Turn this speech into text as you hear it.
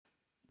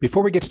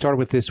Before we get started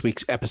with this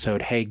week's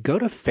episode, hey, go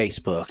to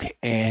Facebook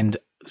and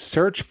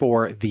search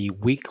for the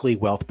Weekly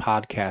Wealth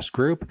Podcast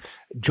group.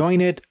 Join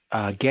it,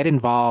 get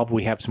involved.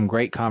 We have some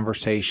great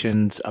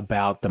conversations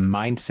about the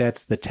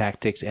mindsets, the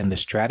tactics, and the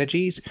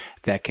strategies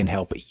that can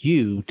help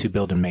you to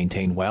build and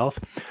maintain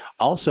wealth.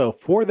 Also,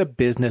 for the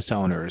business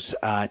owners,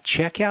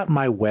 check out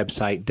my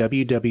website,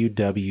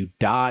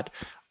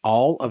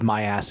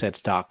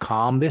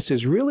 www.allofmyassets.com. This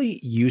is really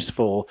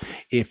useful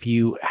if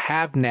you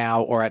have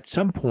now or at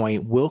some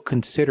point will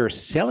consider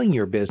selling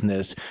your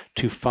business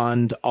to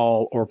fund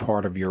all or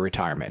part of your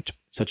retirement.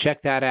 So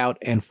check that out.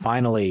 And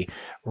finally,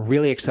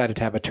 really excited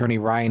to have attorney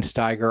Ryan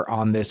Steiger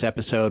on this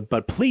episode,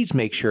 but please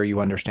make sure you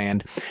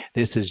understand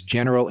this is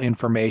general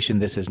information.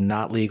 This is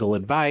not legal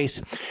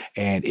advice.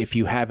 And if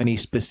you have any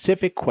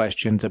specific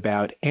questions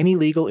about any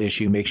legal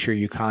issue, make sure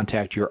you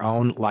contact your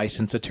own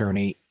licensed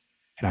attorney.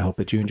 And I hope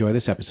that you enjoy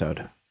this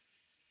episode.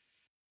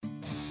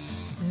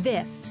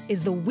 This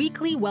is the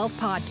Weekly Wealth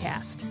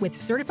Podcast with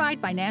certified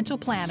financial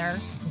planner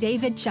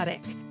David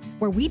Chuddick,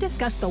 where we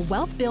discuss the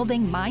wealth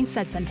building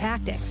mindsets and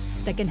tactics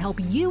that can help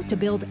you to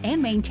build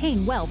and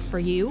maintain wealth for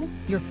you,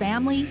 your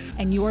family,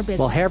 and your business.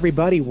 Well, hey,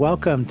 everybody.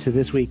 Welcome to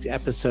this week's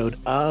episode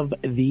of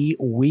the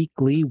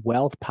Weekly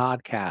Wealth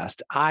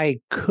Podcast. I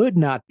could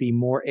not be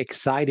more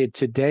excited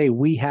today.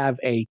 We have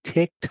a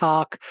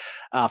TikTok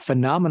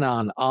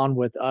phenomenon on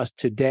with us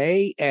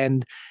today,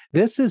 and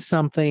this is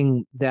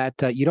something that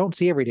you don't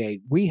see every day.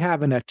 We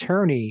have an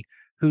attorney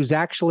who's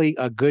actually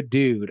a good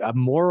dude, a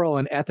moral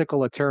and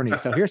ethical attorney.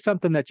 So here's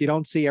something that you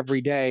don't see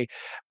every day.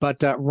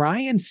 But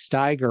Ryan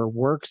Steiger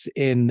works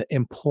in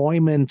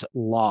employment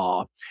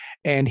law,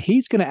 and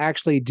he's going to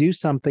actually do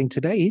something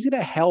today. He's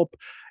going to help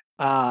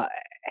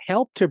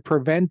to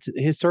prevent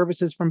his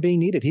services from being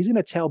needed. He's going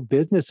to tell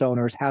business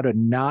owners how to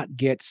not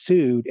get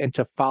sued and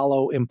to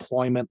follow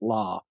employment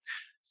law.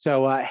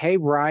 So, hey,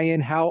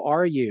 Ryan, how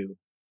are you?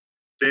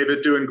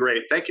 David, doing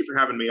great. Thank you for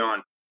having me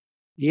on.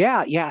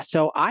 Yeah.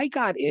 So I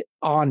got it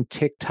on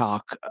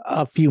TikTok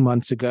a few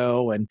months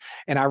ago, and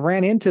I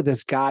ran into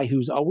this guy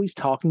who's always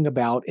talking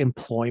about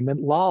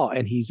employment law,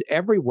 and he's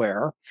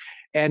everywhere.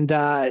 And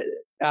so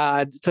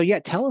yeah,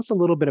 tell us a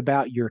little bit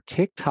about your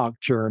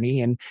TikTok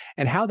journey and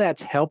how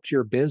that's helped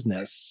your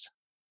business.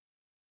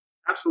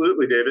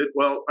 Absolutely, David.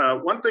 Well,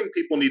 one thing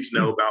people need to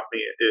know about me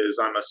is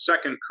I'm a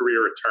second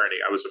career attorney.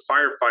 I was a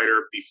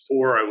firefighter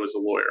before I was a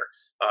lawyer.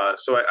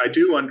 So I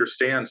do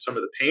understand some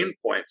of the pain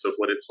points of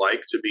what it's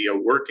like to be a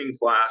working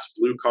class,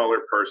 blue collar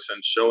person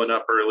showing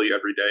up early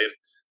every day and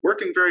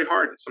working very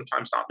hard and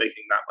sometimes not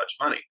making that much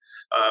money.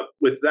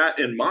 With that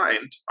in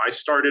mind, I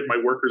started my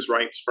workers'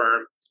 rights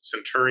firm,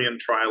 Centurion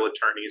Trial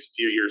Attorneys, a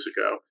few years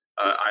ago.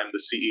 I'm the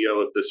CEO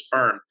of this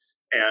firm,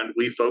 and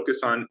we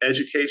focus on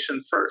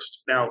education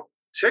first. Now,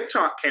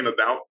 TikTok came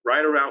about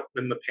right around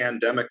when the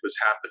pandemic was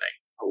happening.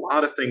 A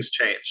lot of things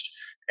changed.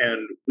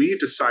 And we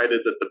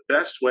decided that the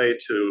best way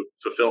to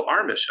fulfill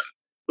our mission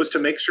was to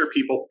make sure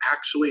people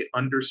actually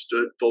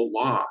understood the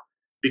law.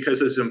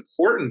 Because as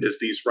important as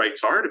these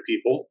rights are to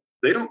people,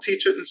 they don't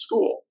teach it in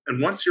school.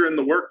 And once you're in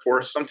the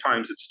workforce,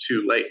 sometimes it's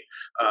too late.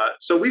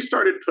 So we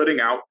started putting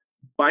out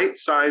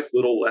bite-sized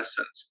little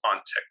lessons on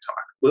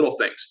TikTok, little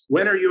things.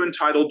 When are you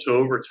entitled to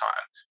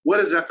overtime? What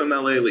is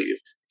FMLA leave?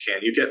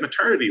 Can you get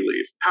maternity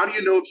leave? How do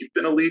you know if you've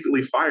been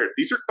illegally fired?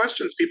 These are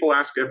questions people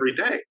ask every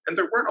day, and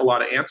there weren't a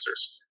lot of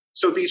answers.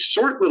 So these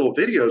short little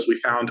videos we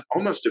found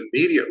almost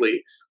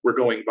immediately were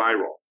going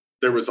viral.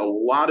 There was a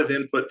lot of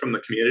input from the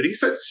community,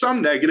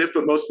 some negative,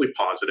 but mostly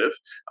positive.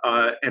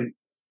 And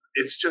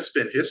it's just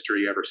been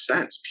history ever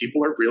since.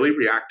 People are really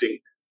reacting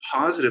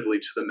positively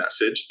to the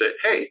message that,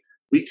 hey,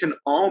 we can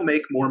all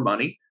make more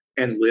money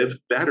and live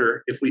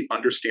better if we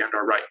understand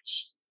our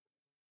rights.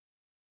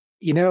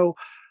 You know,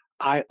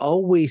 I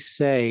always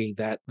say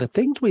that the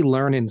things we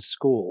learn in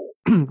school,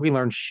 we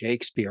learn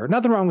Shakespeare.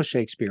 Nothing wrong with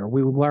Shakespeare.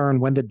 We learn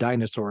when the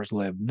dinosaurs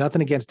lived.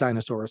 Nothing against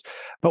dinosaurs.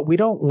 But we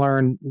don't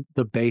learn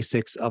the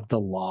basics of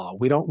the law.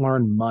 We don't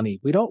learn money.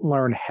 We don't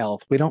learn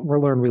health. We don't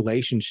learn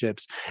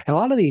relationships. And a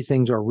lot of these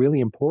things are really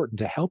important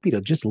to help you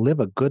to just live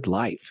a good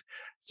life.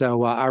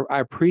 So I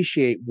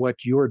appreciate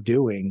what you're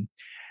doing.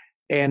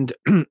 And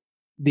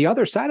the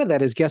other side of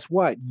that is, guess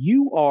what?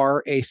 You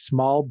are a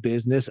small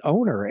business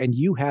owner and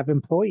you have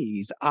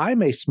employees.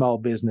 I'm a small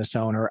business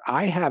owner.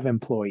 I have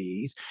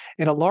employees.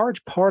 And a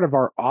large part of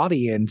our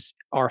audience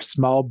are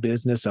small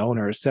business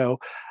owners. So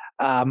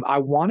I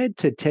wanted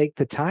to take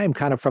the time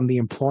kind of from the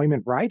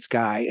employment rights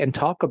guy and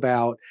talk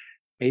about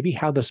maybe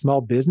how the small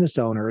business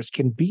owners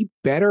can be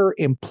better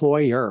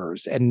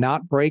employers and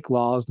not break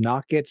laws,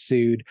 not get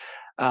sued,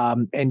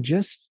 and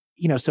just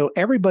so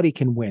everybody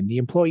can win. The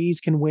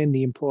employees can win,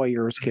 the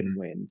employers can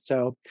win.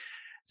 So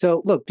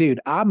look,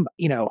 dude, I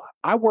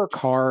work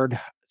hard.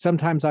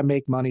 Sometimes I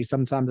make money,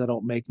 sometimes I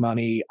don't make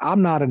money.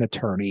 I'm not an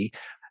attorney.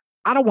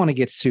 I don't want to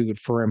get sued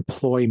for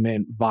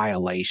employment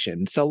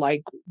violation. So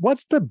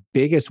what's the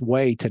biggest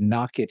way to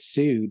not get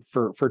sued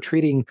for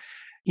treating,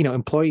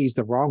 employees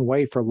the wrong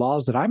way for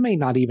laws that I may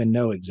not even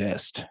know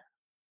exist?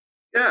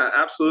 Yeah,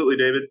 absolutely,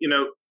 David.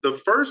 The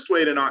first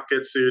way to not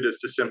get sued is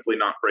to simply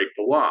not break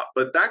the law.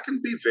 But that can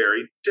be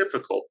very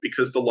difficult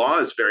because the law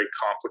is very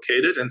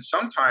complicated. And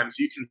sometimes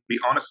you can be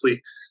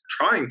honestly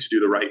trying to do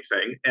the right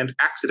thing and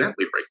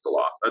accidentally break the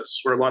law. That's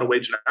where a lot of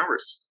wage and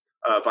hours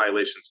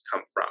violations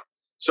come from.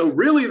 So,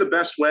 really, the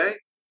best way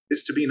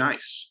is to be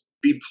nice,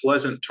 be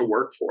pleasant to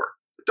work for.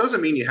 It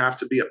doesn't mean you have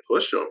to be a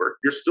pushover.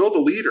 You're still the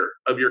leader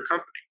of your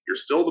company, you're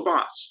still the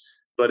boss.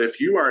 But if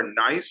you are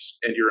nice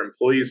and your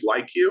employees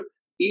like you,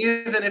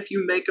 even if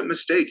you make a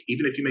mistake,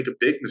 even if you make a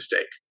big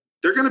mistake,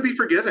 they're going to be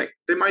forgiving.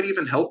 They might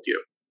even help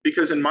you.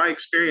 Because in my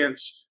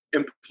experience,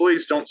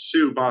 employees don't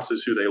sue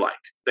bosses who they like,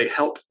 they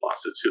help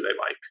bosses who they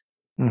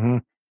like. Mm-hmm.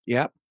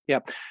 Yep.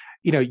 Yep.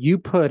 You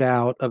put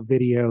out a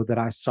video that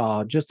I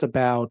saw just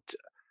about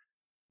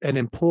an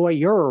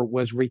employer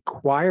was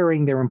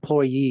requiring their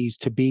employees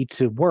to be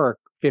to work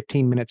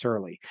 15 minutes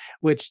early,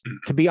 which,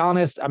 to be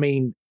honest, I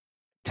mean,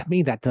 to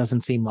me, that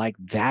doesn't seem like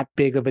that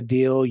big of a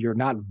deal. You're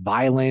not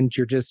violent.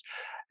 You're just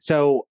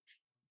so,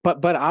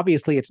 but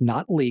obviously it's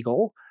not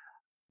legal.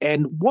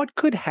 And what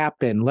could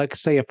happen?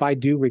 Let's say if I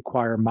do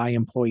require my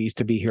employees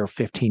to be here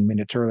 15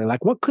 minutes early,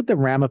 like what could the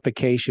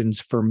ramifications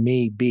for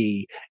me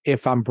be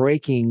if I'm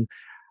breaking,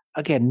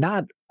 again,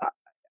 not,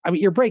 I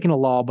mean, you're breaking a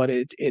law, but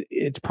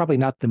it's probably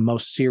not the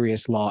most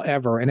serious law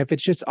ever. And if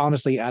it's just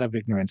honestly out of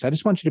ignorance, I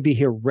just want you to be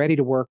here ready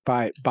to work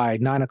by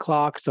 9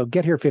 o'clock. So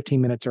get here 15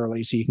 minutes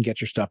early so you can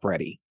get your stuff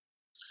ready.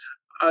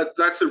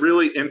 That's a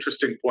really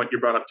interesting point you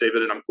brought up,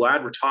 David, and I'm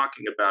glad we're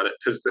talking about it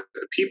because the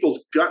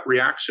people's gut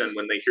reaction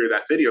when they hear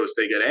that video is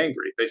they get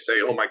angry. They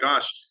say, "Oh my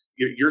gosh,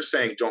 you're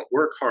saying don't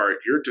work hard.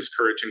 You're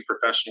discouraging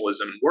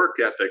professionalism and work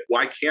ethic.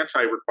 Why can't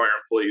I require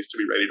employees to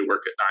be ready to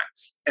work at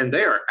 9?" And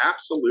they are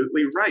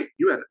absolutely right.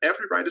 You have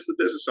every right as the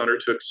business owner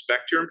to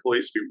expect your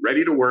employees to be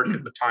ready to work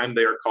at the time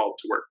they are called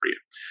to work for you.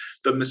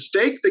 The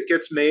mistake that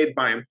gets made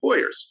by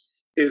employers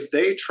is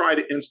they try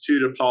to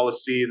institute a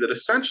policy that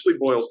essentially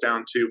boils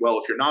down to, well,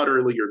 if you're not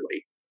early, you're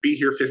late. Be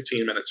here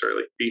 15 minutes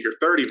early. Be here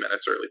 30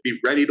 minutes early. Be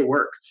ready to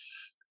work.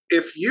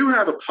 If you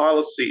have a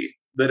policy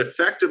that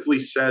effectively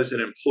says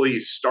an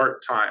employee's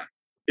start time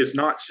is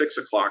not 6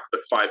 o'clock,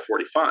 but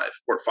 5:45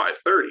 or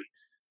 5:30,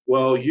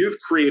 well, you've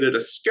created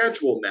a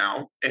schedule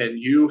now and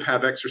you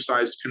have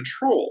exercised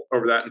control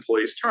over that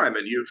employee's time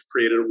and you've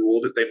created a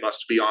rule that they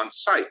must be on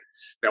site.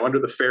 Now, under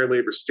the Fair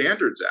Labor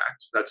Standards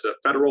Act, that's a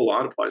federal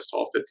law that applies to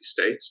all 50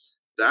 states,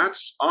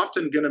 that's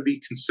often going to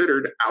be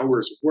considered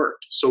hours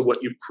worked. So what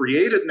you've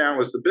created now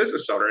as the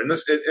business owner, and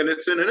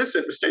it's an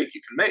innocent mistake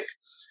you can make,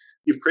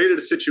 you've created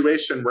a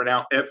situation where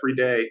now every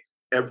day,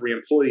 every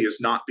employee is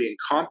not being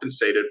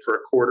compensated for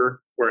a quarter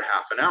or a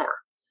half an hour.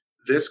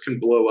 This can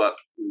blow up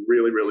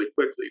really, really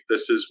quickly.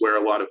 This is where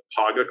a lot of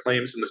PAGA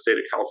claims in the state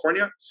of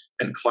California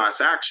and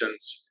class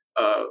actions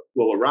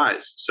will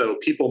arise. So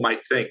people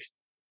might think,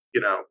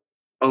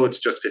 oh, it's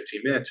just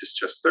 15 minutes, it's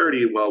just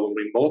 30. Well, when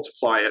we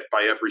multiply it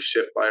by every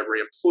shift, by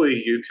every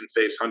employee, you can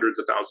face hundreds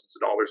of thousands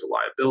of dollars of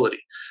liability.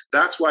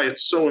 That's why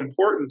it's so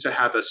important to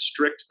have a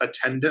strict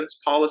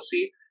attendance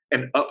policy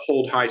and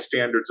uphold high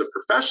standards of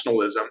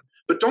professionalism,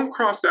 but don't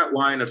cross that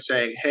line of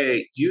saying,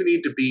 hey, you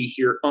need to be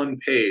here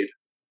unpaid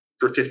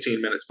for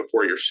 15 minutes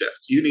before your shift.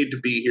 You need to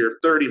be here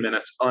 30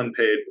 minutes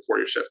unpaid before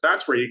your shift.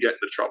 That's where you get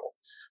into trouble.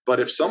 But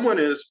if someone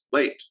is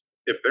late,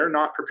 if they're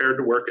not prepared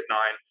to work at 9,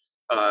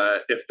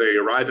 if they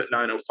arrive at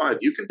 9:05,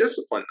 you can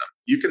discipline them.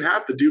 You can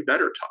have the do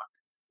better talk.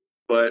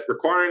 But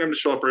requiring them to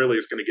show up early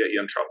is going to get you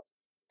in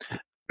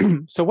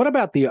trouble. So what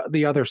about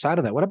the other side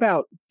of that? What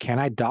about, can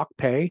I dock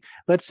pay?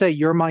 Let's say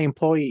you're my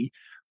employee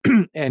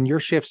and your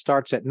shift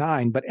starts at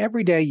 9, but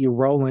every day you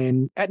roll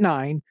in at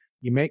 9,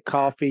 you make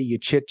coffee, you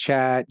chit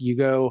chat, you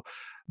go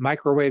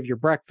microwave your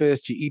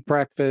breakfast, you eat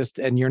breakfast,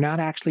 and you're not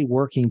actually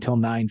working till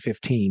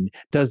 9:15.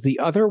 Does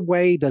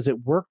it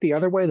work the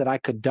other way that I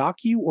could dock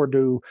you, or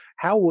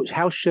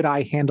how should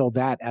I handle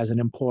that as an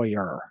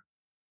employer?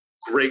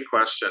 Great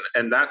question.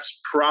 And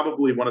that's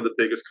probably one of the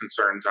biggest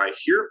concerns I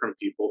hear from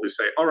people who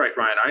say, all right,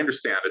 Ryan, I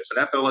understand it's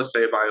an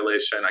FLSA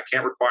violation. I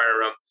can't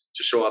require them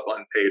to show up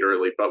unpaid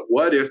early, but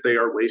what if they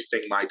are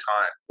wasting my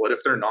time? What if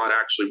they're not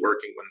actually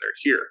working when they're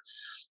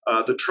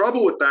here? The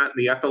trouble with that, and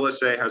the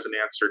FLSA has an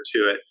answer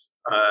to it,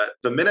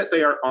 the minute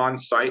they are on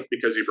site,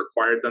 because you've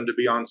required them to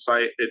be on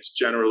site, it's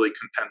generally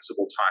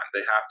compensable time.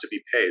 They have to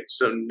be paid.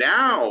 So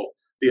now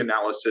the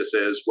analysis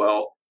is,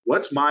 well,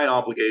 what's my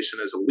obligation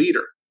as a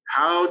leader?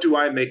 How do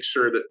I make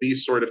sure that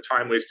these sort of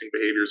time-wasting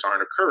behaviors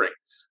aren't occurring?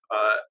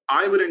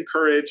 I would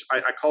encourage,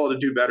 I call it a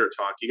do better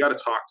talk. You got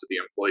to talk to the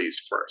employees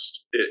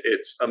first.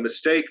 It's a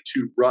mistake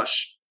to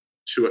rush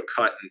to a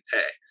cut in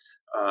pay.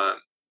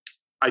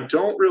 I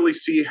don't really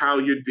see how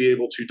you'd be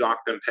able to dock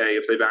them pay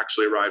if they've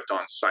actually arrived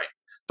on site.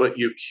 But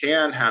you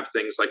can have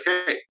things like,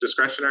 hey,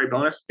 discretionary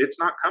bonus, it's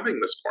not coming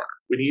this quarter.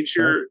 We need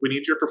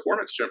your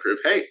performance to improve.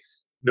 Hey,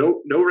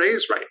 no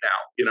raise right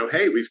now.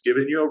 Hey, we've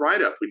given you a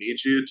write-up. We need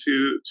you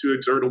to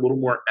exert a little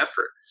more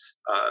effort.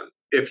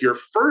 If your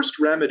first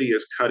remedy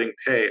is cutting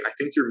pay, I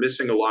think you're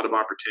missing a lot of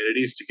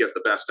opportunities to get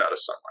the best out of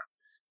someone.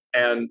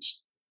 And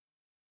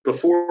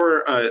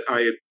Before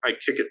I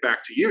kick it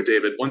back to you,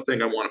 David, one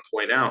thing I want to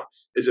point out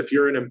is if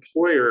you're an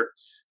employer,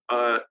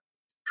 uh,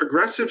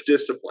 progressive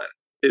discipline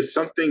is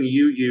something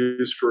you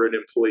use for an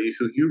employee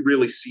who you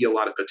really see a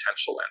lot of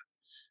potential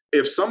in.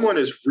 If someone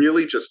is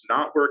really just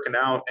not working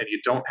out and you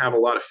don't have a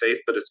lot of faith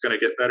that it's going to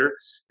get better,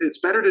 it's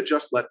better to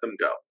just let them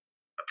go.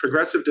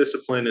 Progressive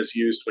discipline is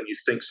used when you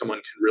think someone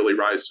can really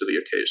rise to the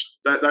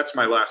occasion. That's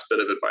my last bit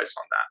of advice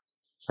on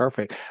that.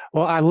 Perfect.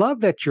 Well, I love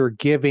that you're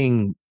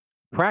giving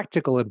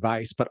practical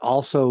advice, but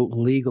also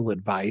legal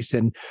advice.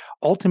 And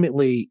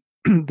ultimately,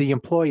 the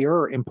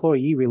employer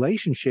employee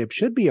relationship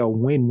should be a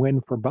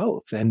win-win for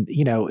both. And,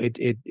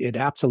 it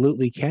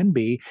absolutely can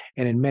be.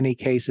 And in many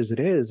cases, it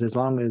is, as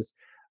long as,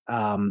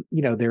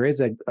 there is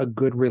a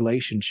good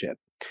relationship.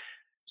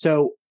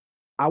 So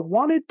I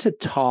wanted to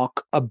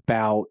talk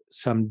about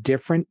some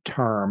different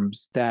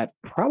terms that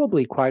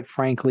probably, quite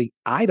frankly,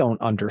 I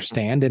don't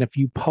understand. And if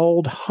you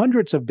polled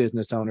hundreds of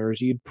business owners,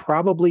 you'd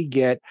probably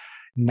get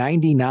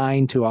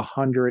 99 to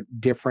 100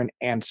 different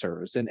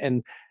answers.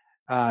 And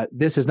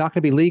this is not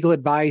going to be legal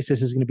advice.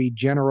 This is going to be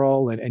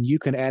general, and you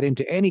can add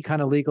into any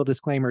kind of legal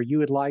disclaimer you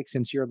would like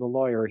since you're the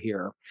lawyer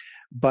here.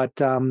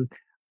 But I'm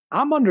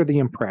under the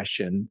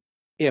impression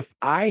if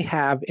I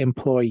have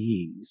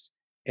employees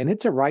and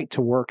it's a right to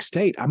work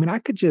state, I mean, I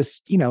could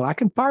just, I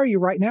can fire you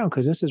right now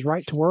because this is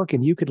right to work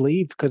and you could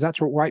leave because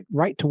that's what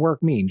right to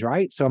work means,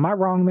 right? So am I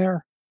wrong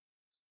there?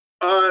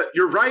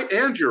 You're right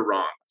and you're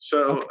wrong.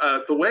 So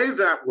Okay. the way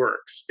that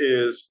works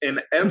is in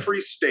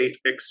every state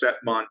except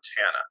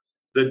Montana,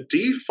 the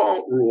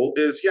default rule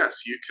is yes,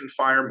 you can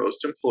fire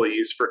most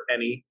employees for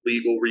any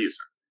legal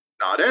reason.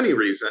 Not any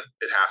reason,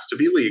 it has to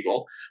be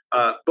legal.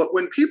 But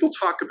when people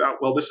talk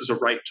about, well, this is a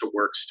right to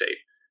work state,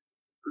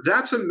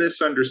 that's a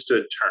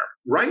misunderstood term.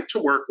 Right to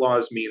work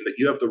laws mean that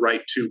you have the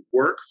right to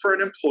work for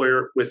an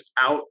employer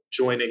without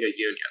joining a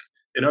union.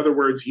 In other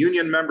words,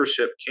 union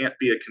membership can't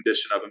be a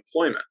condition of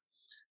employment.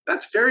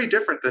 That's very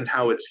different than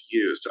how it's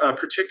used,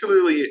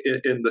 particularly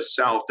in the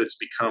South. It's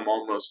become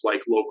almost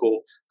like local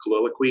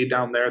colloquy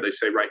down there. They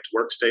say right to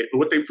work state, but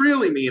what they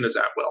really mean is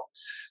at will.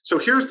 So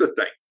here's the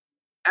thing: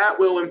 at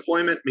will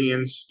employment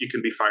means you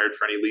can be fired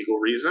for any legal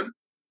reason.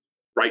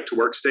 Right to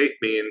work state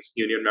means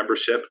union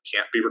membership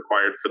can't be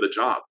required for the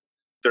job.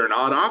 They're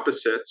not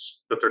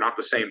opposites, but they're not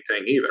the same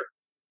thing either.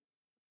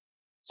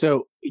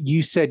 So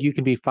you said you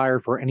can be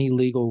fired for any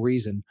legal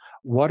reason.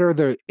 What are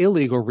the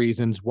illegal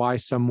reasons why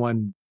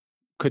someone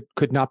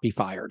could not be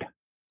fired?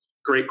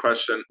 Great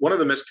question. One of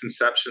the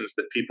misconceptions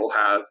that people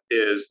have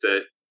is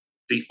that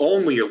the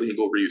only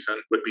illegal reason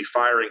would be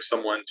firing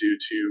someone due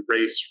to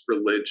race,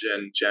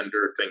 religion,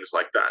 gender, things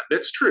like that. And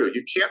it's true,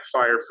 you can't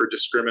fire for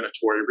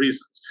discriminatory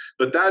reasons,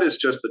 but that is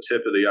just the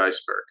tip of the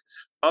iceberg.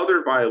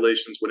 Other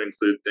violations would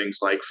include things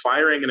like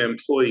firing an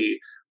employee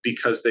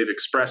because they've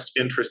expressed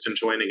interest in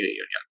joining a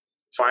union,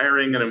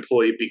 firing an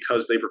employee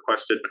because they've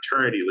requested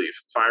maternity leave,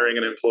 firing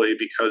an employee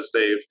because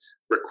they've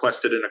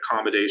requested an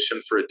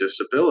accommodation for a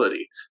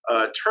disability,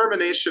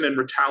 termination and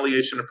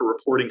retaliation for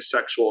reporting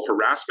sexual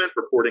harassment,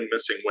 reporting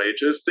missing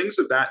wages, things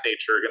of that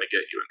nature are going to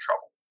get you in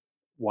trouble.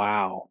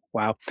 Wow.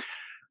 Wow.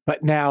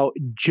 But now,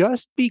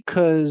 just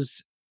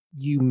because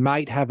you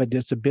might have a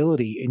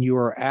disability and you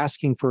are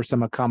asking for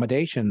some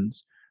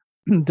accommodations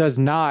does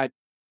not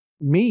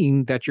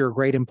mean that you're a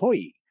great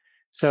employee.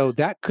 So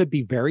that could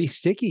be very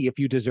sticky if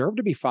you deserve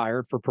to be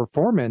fired for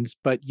performance,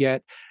 but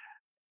yet,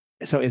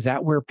 so is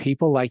that where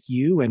people like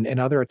you and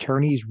other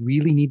attorneys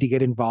really need to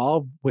get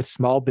involved with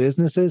small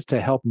businesses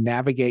to help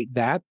navigate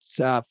that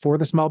for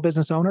the small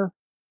business owner?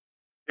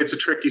 It's a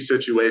tricky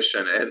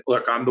situation. And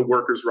look, I'm the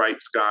workers'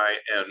 rights guy,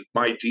 and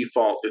my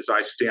default is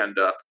I stand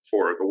up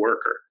for the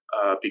worker.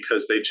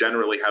 Because they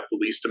generally have the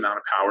least amount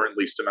of power and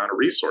least amount of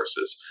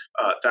resources.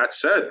 That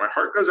said, my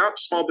heart goes out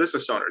to small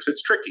business owners.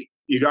 It's tricky.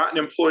 You got an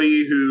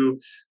employee who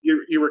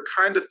you were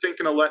kind of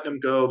thinking of letting them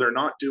go. They're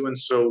not doing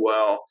so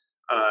well.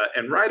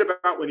 And right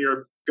about when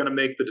you're going to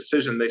make the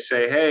decision, they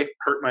say, hey,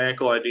 hurt my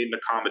ankle, I need an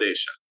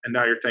accommodation. And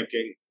now you're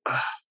thinking,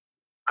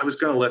 I was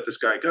going to let this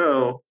guy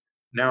go.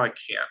 Now I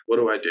can't. What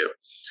do I do?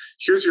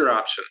 Here's your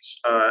options.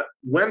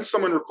 When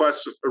someone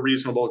requests a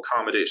reasonable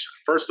accommodation,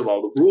 first of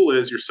all, the rule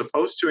is you're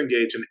supposed to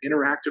engage in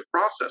interactive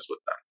process with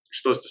them.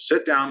 You're supposed to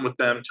sit down with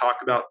them, talk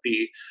about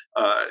the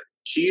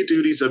key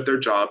duties of their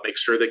job, make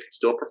sure they can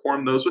still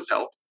perform those with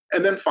help,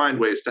 and then find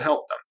ways to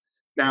help them.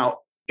 Now,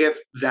 if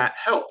that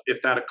help,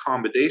 if that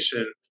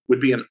accommodation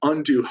would be an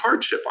undue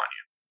hardship on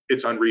you,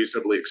 it's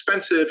unreasonably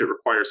expensive, it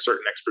requires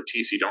certain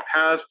expertise you don't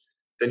have,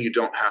 then you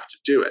don't have to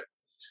do it.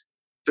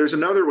 There's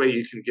another way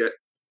you can get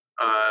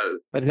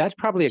But that's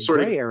probably a sort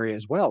of gray area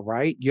as well,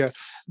 right? The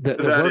that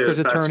worker's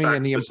is that's attorney fact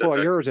and the specific.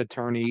 employer's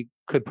attorney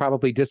could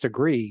probably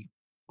disagree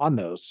on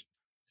those.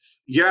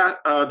 Yeah,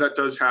 that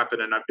does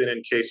happen, and I've been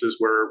in cases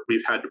where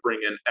we've had to bring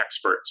in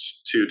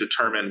experts to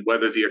determine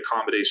whether the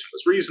accommodation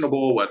was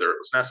reasonable, whether it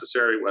was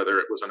necessary, whether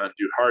it was an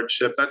undue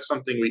hardship. That's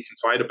something we can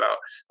fight about.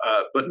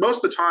 But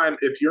most of the time,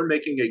 if you're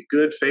making a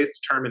good faith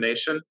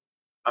determination,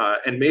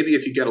 and maybe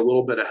if you get a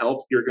little bit of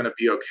help, you're going to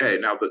be okay.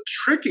 Now, the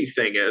tricky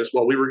thing is,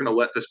 well, we were going to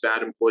let this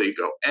bad employee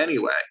go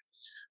anyway.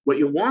 What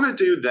you want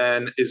to do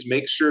then is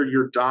make sure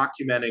you're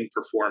documenting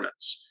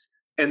performance.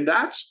 And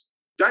that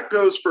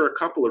goes for a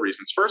couple of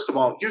reasons. First of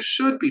all, you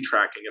should be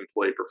tracking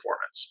employee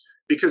performance,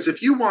 because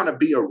if you want to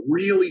be a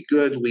really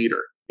good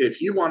leader, if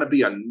you want to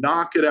be a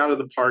knock it out of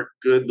the park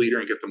good leader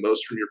and get the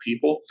most from your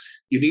people,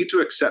 you need to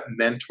accept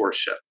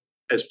mentorship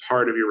as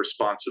part of your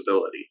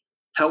responsibility,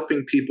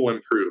 helping people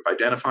improve,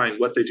 identifying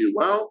what they do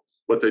well,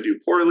 what they do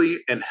poorly,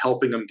 and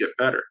helping them get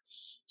better.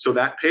 So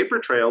that paper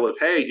trail of,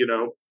 hey,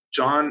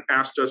 John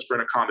asked us for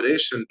an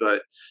accommodation,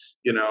 but,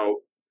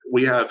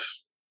 we have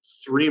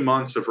 3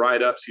 months of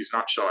write-ups. He's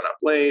not showing up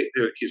late.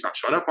 He's not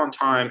showing up on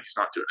time. He's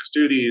not doing his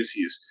duties.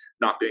 He's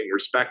not being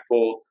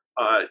respectful.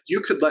 You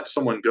could let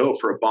someone go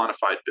for a bona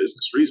fide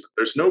business reason.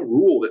 There's no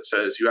rule that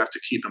says you have to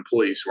keep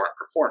employees who aren't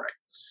performing.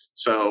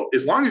 So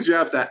as long as you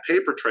have that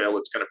paper trail,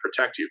 it's going to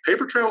protect you.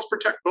 Paper trails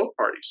protect both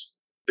parties.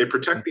 They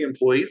protect the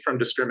employee from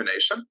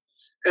discrimination,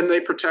 and they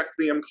protect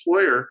the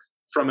employer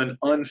from an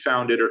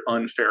unfounded or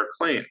unfair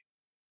claim.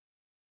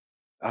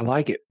 I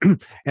like it.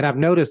 And I've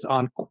noticed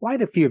on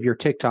quite a few of your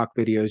TikTok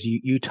videos,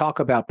 you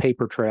talk about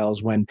paper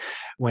trails when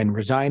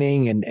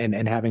resigning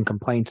and having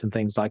complaints and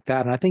things like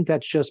that. And I think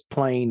that's just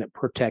plain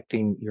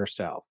protecting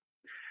yourself.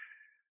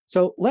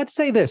 So let's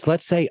say this.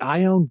 Let's say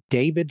I own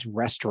David's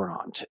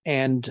restaurant,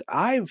 and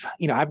I've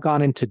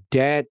gone into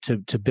debt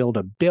to build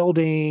a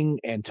building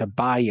and to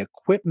buy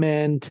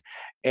equipment,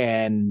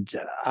 and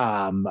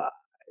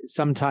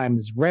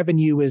sometimes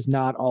revenue is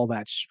not all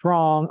that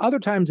strong. Other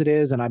times it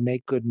is, and I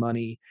make good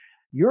money.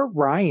 You're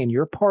Ryan,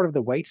 you're part of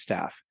the wait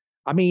staff.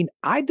 I mean,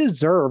 I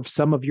deserve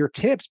some of your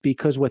tips,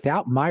 because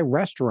without my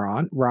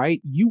restaurant, right,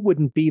 you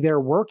wouldn't be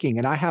there working,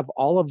 and I have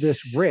all of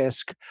this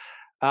risk.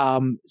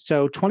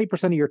 So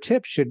 20% of your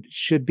tips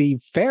should be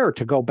fair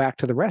to go back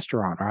to the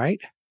restaurant, right?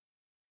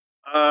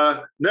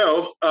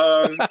 No,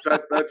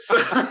 that's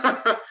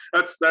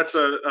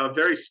a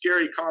very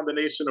scary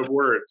combination of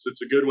words.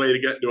 It's a good way to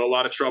get into a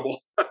lot of trouble.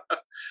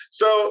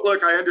 So,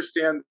 look, I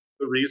understand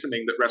the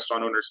reasoning that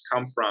restaurant owners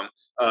come from,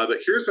 but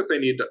here's what they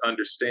need to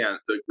understand: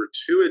 the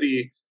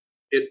gratuity,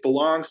 it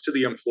belongs to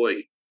the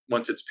employee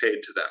once it's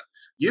paid to them.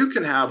 You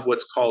can have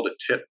what's called a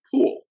tip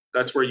pool.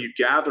 That's where you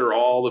gather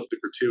all of the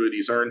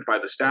gratuities earned by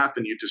the staff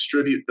and you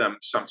distribute them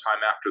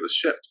sometime after the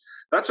shift.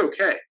 That's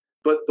okay.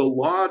 But the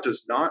law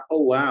does not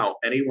allow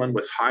anyone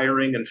with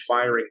hiring and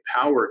firing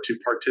power to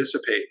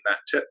participate in that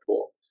tip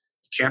pool.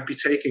 You can't be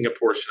taking a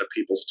portion of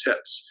people's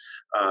tips.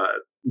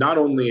 Not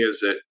only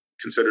is it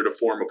considered a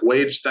form of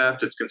wage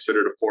theft, it's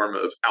considered a form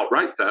of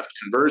outright theft.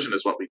 Conversion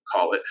is what we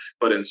call it.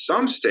 But in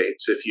some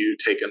states, if you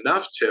take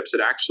enough tips,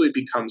 it actually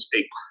becomes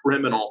a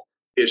criminal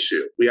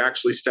issue. We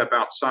actually step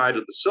outside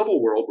of the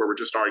civil world where we're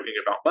just arguing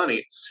about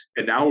money,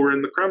 and now we're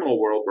in the criminal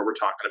world where we're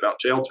talking about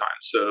jail time.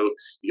 So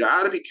you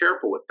got to be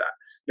careful with that.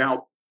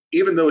 Now,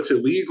 even though it's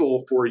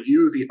illegal for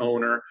you, the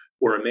owner,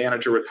 or a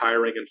manager with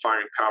hiring and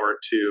firing power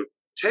to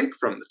take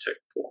from the tip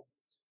pool,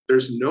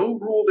 there's no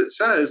rule that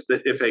says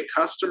that if a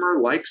customer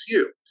likes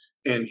you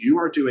and you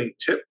are doing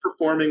tip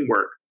performing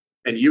work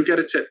and you get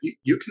a tip,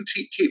 you can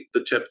keep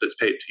the tip that's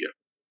paid to you.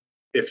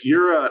 If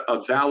you're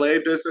a valet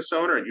business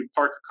owner and you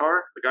park a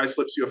car, the guy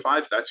slips you a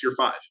 $5, that's your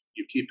 $5.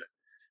 You keep it.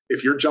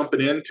 If you're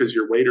jumping in because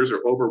your waiters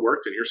are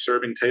overworked and you're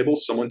serving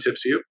tables, someone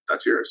tips you,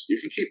 that's yours. You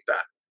can keep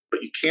that.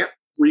 But you can't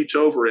reach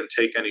over and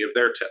take any of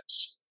their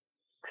tips.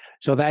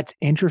 So that's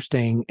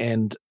interesting.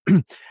 And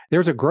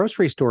there's a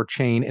grocery store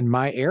chain in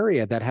my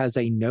area that has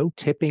a no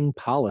tipping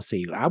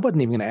policy. I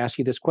wasn't even going to ask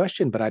you this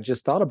question, but I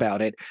just thought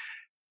about it.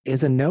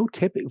 Is a no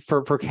tipping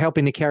for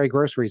helping to carry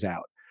groceries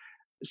out.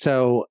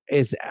 So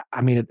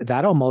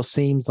that almost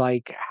seems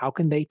like, how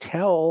can they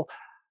tell,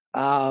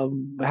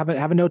 have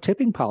a no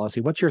tipping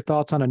policy? What's your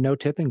thoughts on a no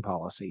tipping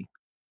policy?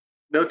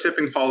 No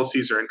tipping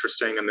policies are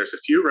interesting, and there's a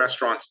few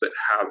restaurants that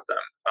have them.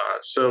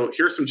 So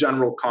here's some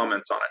general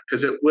comments on it,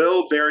 because it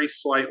will vary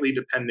slightly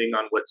depending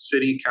on what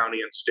city, county,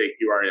 and state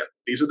you are in.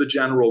 These are the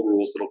general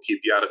rules that'll keep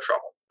you out of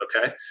trouble,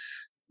 okay?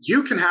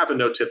 You can have a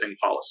no tipping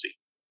policy.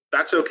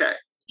 That's okay.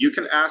 You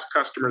can ask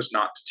customers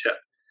not to tip,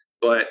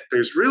 but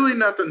there's really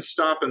nothing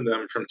stopping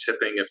them from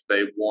tipping if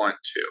they want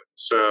to.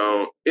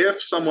 So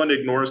if someone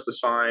ignores the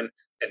sign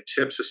and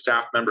tips a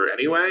staff member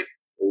anyway,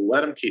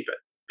 let them keep it,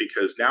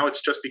 because now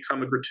it's just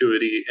become a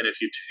gratuity. And if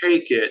you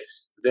take it,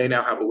 they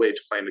now have a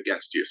wage claim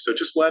against you. So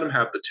just let them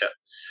have the tip.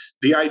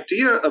 The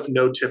idea of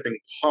no tipping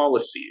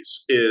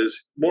policies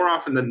is, more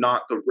often than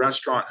not, the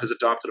restaurant has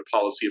adopted a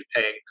policy of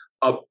paying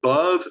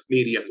above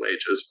median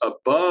wages,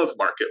 above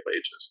market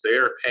wages. They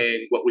are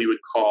paying what we would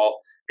call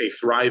a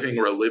thriving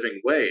or a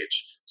living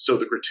wage. So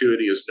the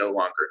gratuity is no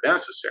longer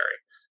necessary.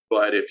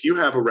 But if you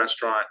have a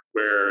restaurant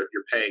where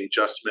you're paying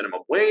just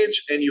minimum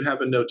wage and you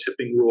have a no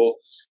tipping rule,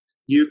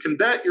 you can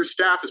bet your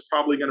staff is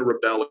probably going to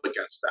rebel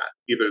against that.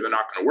 Either they're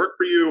not going to work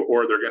for you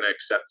or they're going to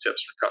accept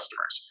tips from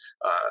customers.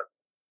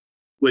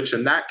 Which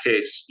in that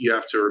case, you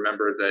have to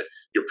remember that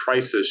your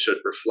prices should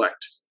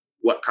reflect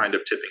what kind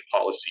of tipping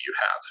policy you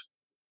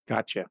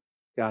have.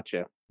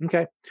 Gotcha.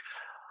 Okay.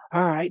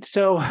 All right.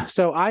 So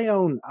I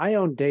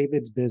own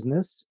David's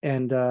business,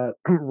 and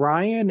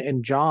Ryan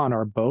and John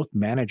are both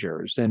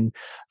managers. And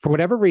for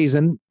whatever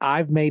reason,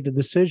 I've made the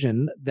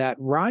decision that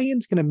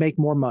Ryan's going to make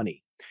more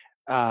money.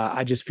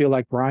 I just feel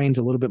like Ryan's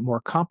a little bit more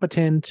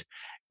competent,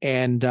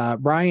 and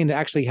Ryan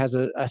actually has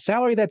a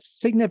salary that's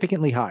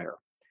significantly higher.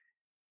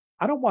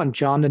 I don't want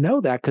John to know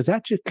that because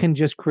that can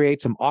just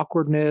create some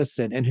awkwardness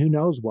and who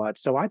knows what.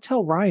 So I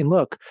tell Ryan,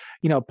 look,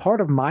 part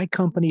of my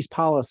company's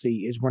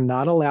policy is we're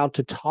not allowed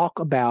to talk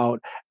about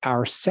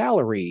our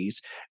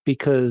salaries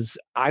because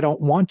I don't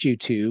want you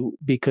to,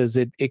 because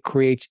it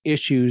creates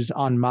issues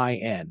on my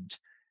end.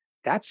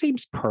 That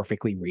seems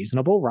perfectly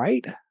reasonable,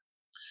 right?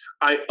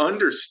 I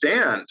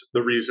understand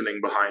the reasoning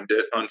behind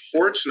it.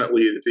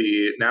 Unfortunately,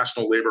 the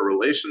National Labor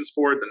Relations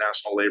Board, the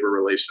National Labor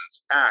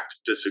Relations Act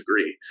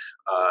disagree.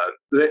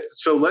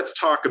 So let's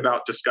talk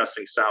about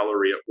discussing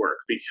salary at work,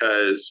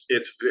 because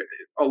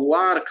a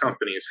lot of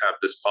companies have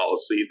this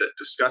policy that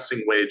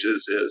discussing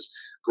wages is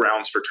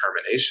grounds for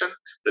termination,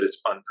 that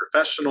it's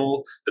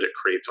unprofessional, that it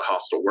creates a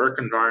hostile work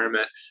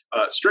environment.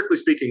 Strictly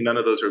speaking, none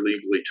of those are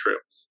legally true.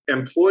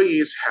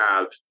 Employees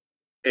have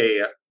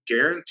a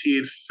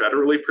guaranteed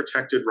federally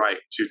protected right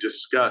to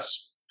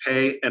discuss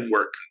pay and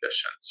work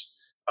conditions.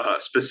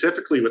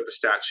 Specifically, what the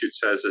statute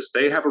says is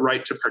they have a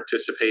right to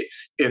participate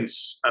in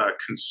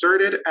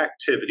concerted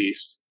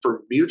activities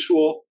for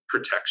mutual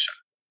protection.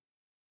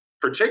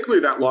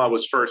 Particularly, that law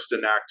was first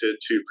enacted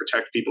to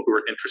protect people who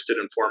are interested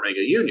in forming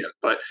a union.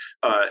 But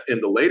in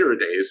the later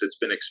days, it's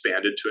been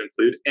expanded to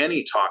include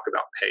any talk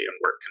about pay and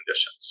work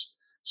conditions.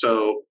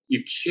 So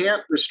you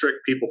can't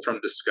restrict people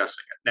from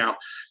discussing it. Now,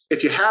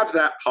 if you have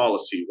that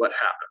policy, what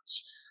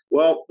happens?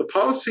 Well, the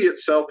policy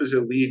itself is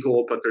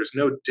illegal, but there's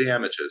no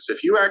damages.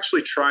 If you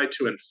actually try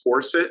to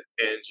enforce it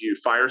and you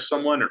fire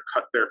someone or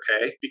cut their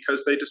pay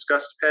because they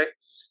discussed pay,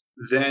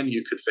 then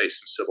you could face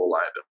some civil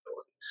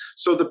liability.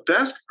 So the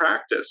best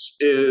practice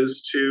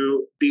is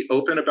to be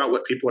open about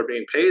what people are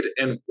being paid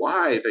and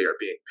why they are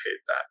being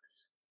paid that.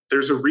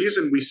 There's a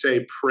reason we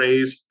say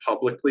praise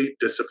publicly,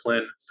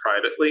 discipline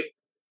privately.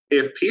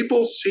 If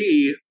people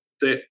see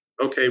that,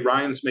 okay,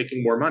 Ryan's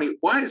making more money,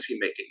 why is he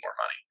making more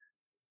money?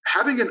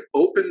 Having an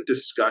open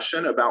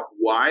discussion about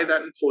why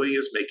that employee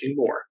is making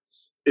more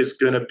is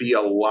going to be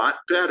a lot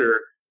better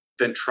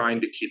than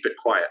trying to keep it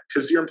quiet,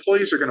 because your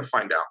employees are going to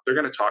find out. They're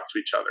going to talk to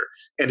each other.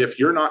 And if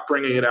you're not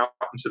bringing it out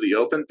into the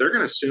open, they're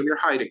going to assume you're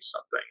hiding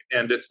something.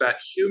 And it's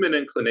that human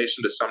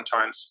inclination to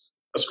sometimes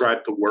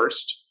ascribe the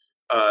worst.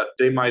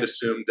 They might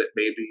assume that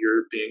maybe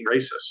you're being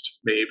racist,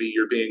 maybe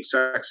you're being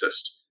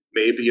sexist.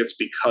 Maybe it's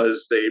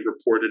because they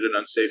reported an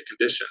unsafe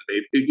condition.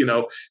 Maybe,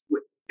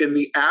 in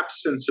the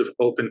absence of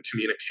open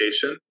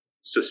communication,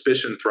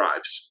 suspicion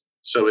thrives.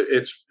 So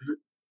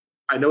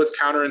I know it's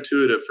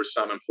counterintuitive for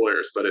some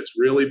employers, but it's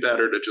really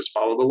better to just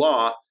follow the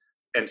law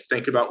and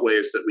think about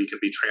ways that we can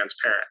be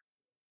transparent.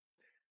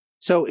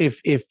 So if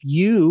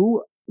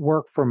you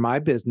work for my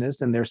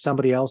business and there's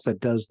somebody else that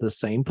does the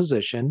same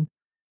position,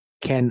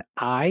 can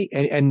I,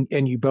 and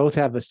you both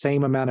have the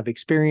same amount of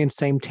experience,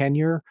 same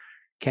tenure,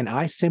 can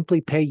I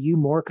simply pay you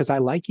more because I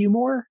like you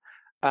more?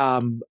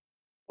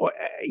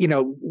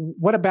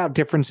 What about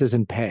differences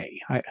in pay?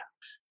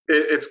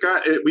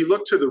 We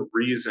look to the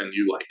reason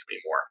you like me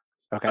more.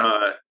 Okay.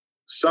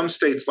 Some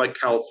states like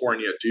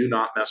California do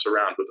not mess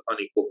around with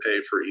unequal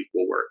pay for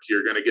equal work.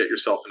 You're going to get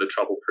yourself into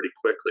trouble pretty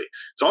quickly.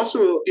 It's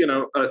also,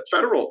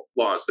 federal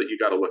laws that you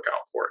got to look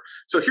out for.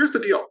 So here's the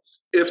deal.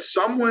 If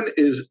someone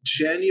is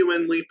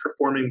genuinely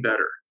performing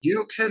better,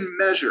 you can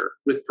measure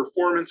with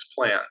performance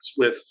plans,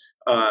 with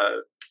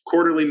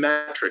quarterly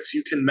metrics.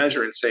 You can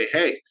measure and say,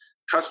 hey,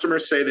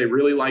 customers say they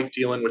really like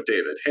dealing with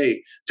David.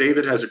 Hey,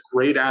 David has a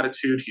great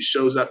attitude. He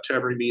shows up to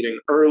every meeting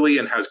early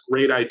and has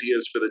great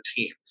ideas for the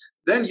team.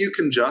 Then you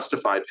can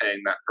justify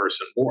paying that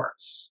person more.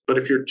 But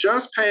if you're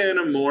just paying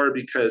him more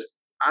because,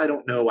 I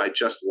don't know, I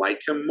just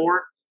like him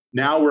more,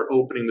 now we're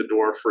opening the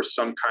door for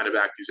some kind of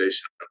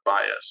accusation of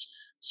bias.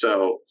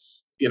 So,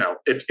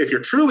 if you're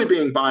truly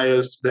being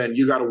biased, then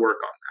you got to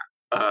work on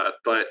that.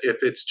 But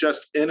if it's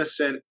just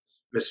innocent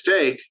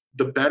mistake,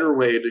 the better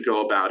way to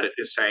go about it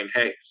is saying,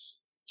 hey,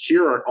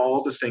 here are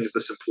all the things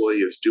this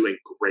employee is doing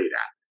great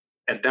at.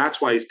 And that's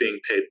why he's being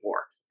paid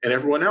more. And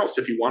everyone else,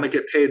 if you want to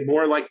get paid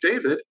more like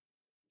David,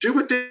 do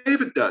what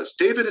David does.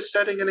 David is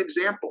setting an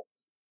example.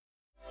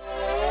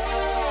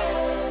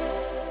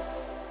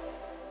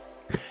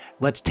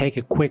 Let's take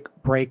a quick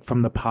break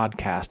from the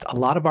podcast. A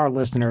lot of our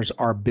listeners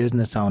are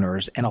business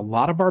owners, and a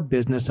lot of our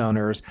business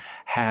owners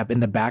have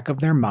in the back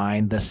of their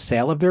mind the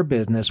sale of their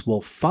business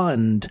will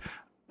fund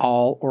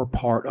all or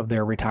part of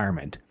their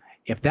retirement.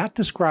 If that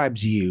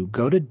describes you,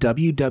 go to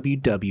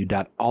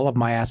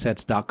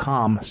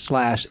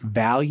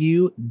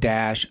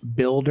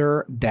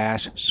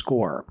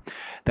www.allofmyassets.com/value-builder-score.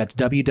 That's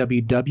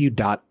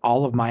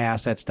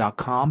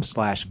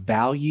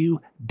www.allofmyassets.com/value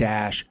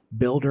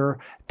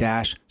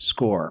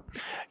builder-score.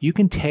 You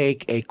can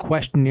take a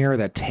questionnaire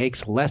that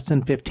takes less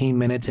than 15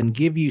 minutes and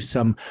give you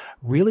some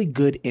really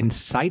good,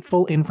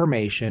 insightful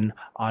information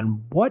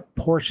on what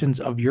portions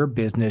of your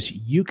business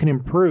you can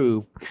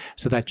improve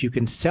so that you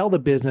can sell the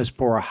business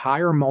for a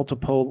higher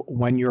multiple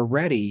when you're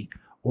ready,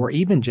 or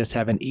even just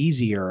have an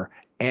easier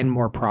and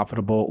more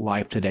profitable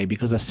life today,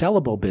 because a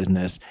sellable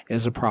business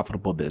is a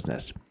profitable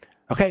business.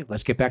 Okay,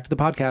 let's get back to the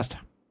podcast.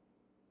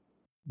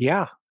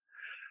 Yeah,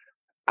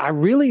 I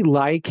really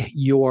like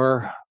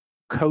your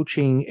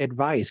coaching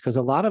advice, because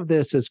a lot of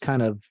this is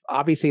kind of,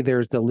 obviously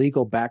there's the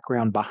legal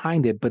background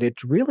behind it, but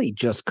it's really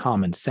just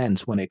common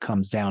sense when it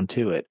comes down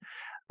to it.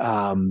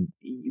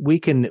 We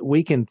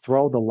can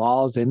throw the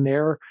laws in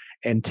there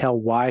and tell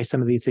why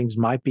some of these things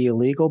might be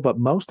illegal, but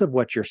most of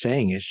what you're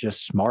saying is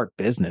just smart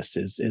business,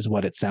 is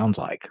what it sounds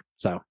like.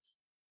 So.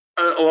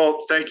 Well,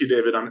 thank you,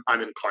 David.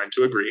 I'm inclined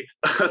to agree.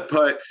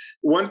 But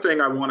one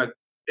thing I want to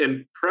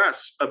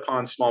impress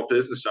upon small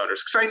business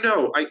owners, because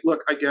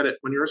I get it.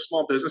 When you're a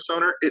small business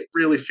owner, it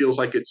really feels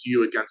like it's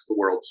you against the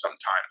world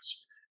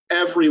sometimes.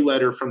 Every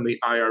letter from the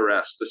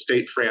IRS, the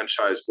state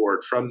franchise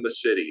board, from the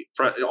city,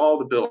 from all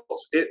the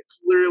bills, it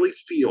clearly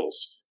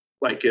feels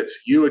like it's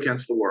you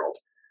against the world.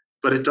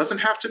 But it doesn't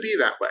have to be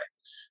that way.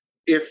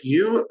 If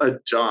you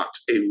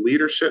adopt a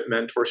leadership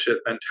mentorship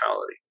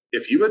mentality,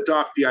 if you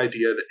adopt the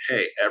idea that,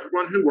 hey,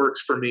 everyone who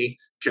works for me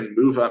can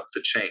move up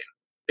the chain,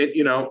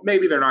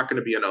 maybe they're not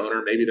going to be an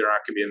owner, maybe they're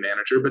not going to be a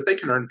manager, but they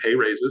can earn pay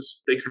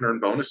raises, they can earn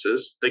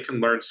bonuses, they can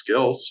learn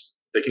skills,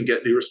 they can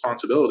get new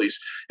responsibilities.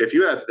 If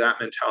you have that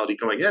mentality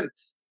going in,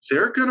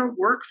 they're going to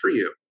work for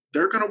you.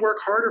 They're going to work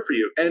harder for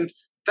you. And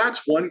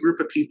that's one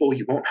group of people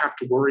you won't have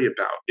to worry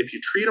about. If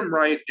you treat them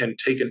right and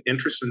take an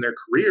interest in their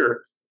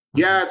career,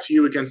 yeah, it's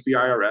you against the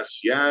IRS.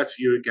 Yeah, it's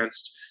you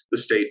against the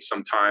state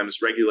sometimes,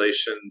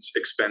 regulations,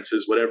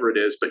 expenses, whatever it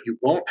is, but you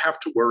won't have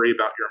to worry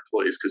about your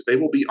employees because they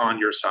will be on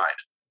your side.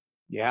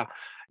 Yeah.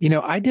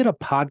 I did a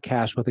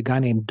podcast with a guy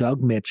named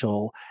Doug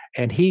Mitchell,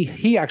 and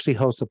he actually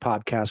hosts a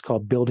podcast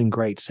called Building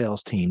Great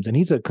Sales Teams, and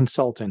he's a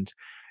consultant.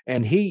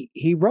 And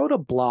he wrote a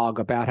blog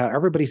about how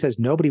everybody says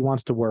nobody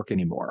wants to work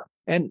anymore.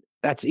 And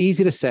that's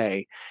easy to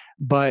say,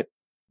 but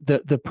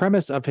the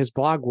premise of his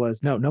blog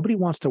was, no, nobody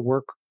wants to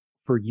work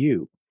for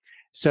you.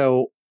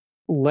 So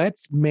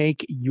let's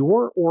make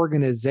your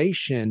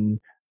organization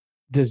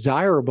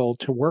desirable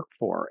to work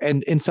for.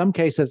 And in some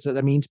cases,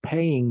 that means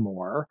paying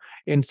more.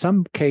 In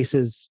some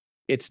cases,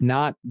 it's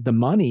not the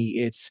money,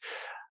 it's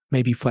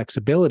maybe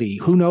flexibility,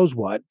 who knows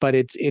what, but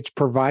it's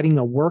providing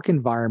a work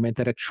environment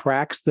that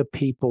attracts the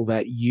people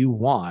that you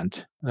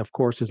want. And of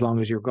course, as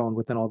long as you're going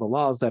within all the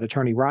laws that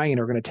Attorney Ryan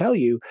are going to tell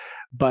you.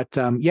 But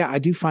I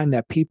do find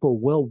that people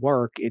will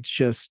work. It's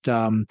just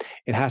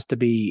it has to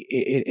be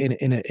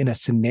in a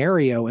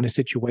scenario, in a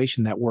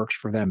situation that works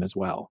for them as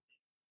well.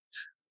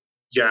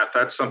 Yeah,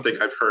 that's something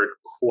I've heard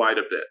quite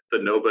a bit, the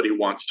nobody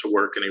wants to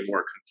work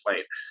anymore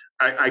complaint.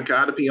 I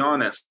got to be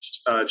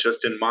honest,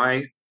 just in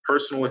my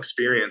personal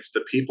experience,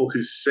 the people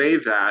who say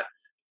that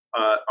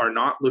are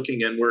not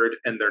looking inward,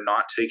 and they're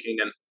not taking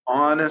an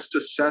honest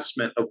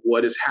assessment of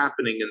what is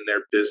happening in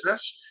their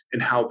business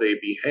and how they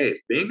behave.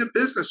 Being a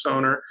business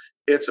owner,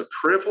 it's a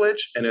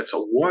privilege and it's a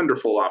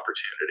wonderful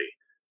opportunity.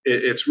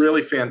 It's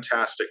really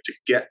fantastic to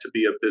get to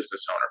be a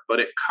business owner, but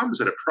it comes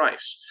at a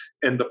price.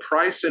 And the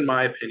price, in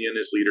my opinion,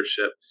 is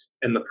leadership.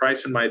 And the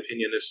price, in my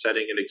opinion, is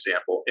setting an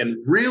example and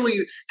really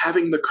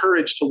having the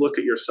courage to look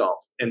at yourself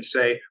and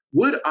say,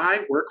 would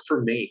I work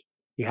for me?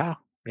 Yeah.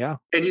 Yeah.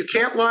 And you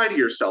can't lie to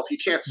yourself. You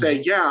can't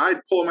say, yeah,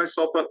 I'd pull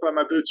myself up by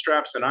my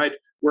bootstraps and I'd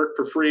work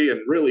for free and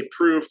really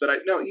prove that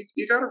no,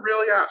 you got to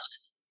really ask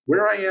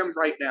where I am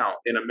right now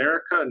in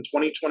America in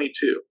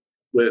 2022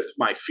 with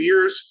my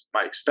fears,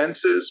 my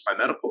expenses, my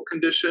medical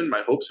condition,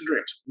 my hopes and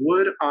dreams.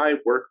 Would I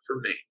work for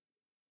me?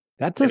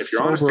 That's a if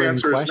your honest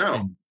answer question. is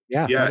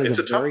no, yeah, it's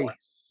a tough one.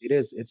 It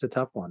is. It's a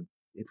tough one.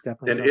 It's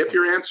definitely. And if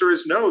your answer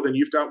is no, then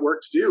you've got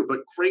work to do. But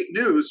great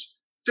news,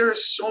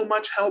 there's so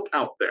much help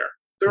out there.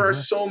 There are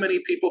so many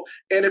people.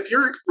 And if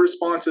your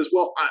response is,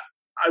 well,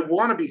 I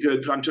want to be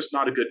good, but I'm just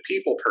not a good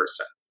people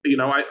person.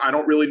 I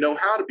don't really know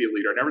how to be a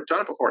leader. I've never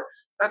done it before.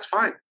 That's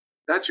fine.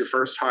 That's your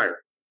first hire.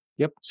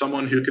 Yep.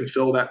 Someone who can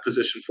fill that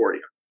position for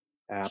you.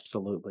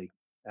 Absolutely.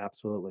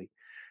 Absolutely.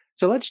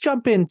 So let's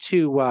jump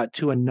into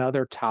to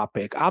another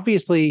topic.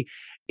 Obviously,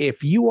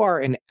 if you are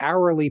an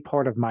hourly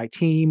part of my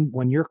team,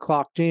 when you're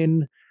clocked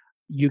in,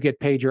 you get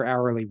paid your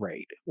hourly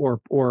rate,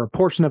 or a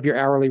portion of your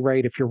hourly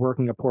rate if you're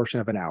working a portion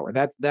of an hour.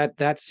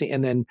 That's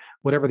and then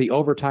whatever the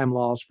overtime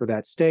laws for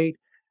that state.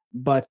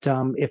 But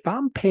if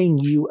I'm paying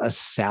you a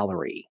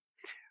salary,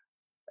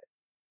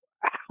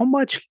 how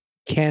much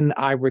can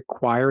I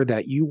require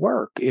that you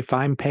work if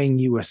I'm paying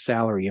you a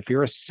salary, if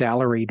you're a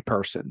salaried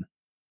person?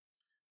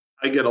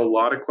 I get a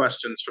lot of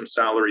questions from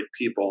salaried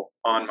people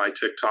on my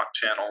TikTok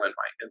channel and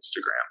my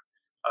Instagram.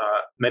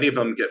 Many of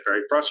them get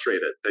very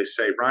frustrated. They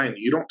say, Ryan,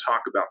 you don't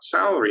talk about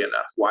salary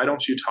enough. Why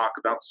don't you talk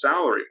about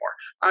salary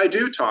more? I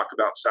do talk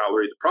about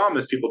salary. The problem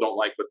is people don't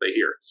like what they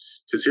hear.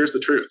 Because here's the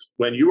truth.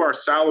 When you are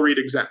salaried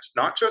exempt,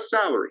 not just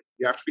salary,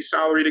 you have to be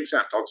salaried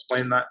exempt. I'll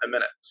explain that in a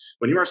minute.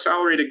 When you are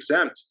salaried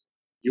exempt,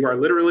 you are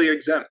literally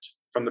exempt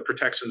from the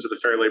protections of the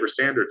Fair Labor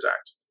Standards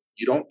Act.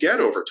 You don't get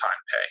overtime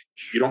pay.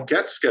 You don't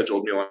get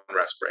scheduled meal and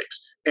rest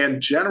breaks.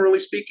 And generally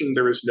speaking,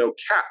 there is no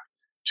cap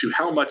to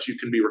how much you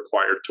can be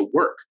required to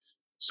work.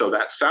 So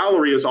that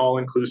salary is all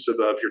inclusive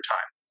of your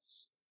time.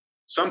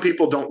 Some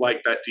people don't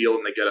like that deal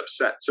and they get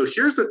upset. So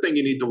here's the thing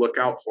you need to look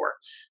out for.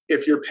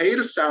 If you're paid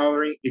a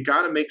salary, you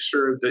got to make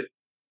sure that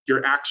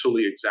you're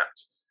actually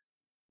exempt.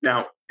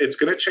 Now, it's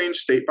going to change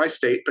state by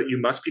state, but you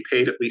must be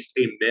paid at least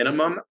a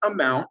minimum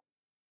amount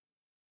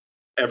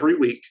every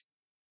week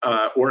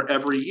or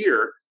every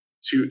year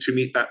to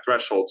meet that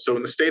threshold. So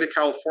in the state of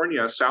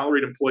California, a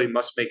salaried employee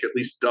must make at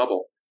least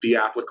double the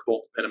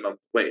applicable minimum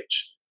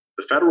wage.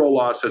 The federal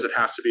law says it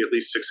has to be at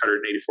least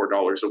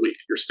 $684 a week.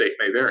 Your state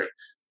may vary.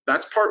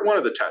 That's part one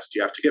of the test.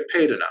 You have to get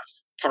paid enough.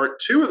 Part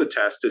two of the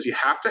test is you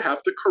have to have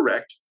the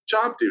correct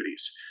job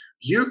duties.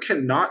 You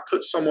cannot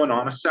put someone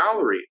on a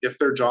salary if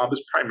their job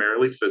is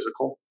primarily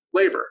physical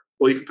labor.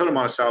 Well, you can put them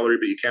on a salary,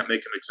 but you can't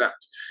make them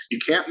exempt. You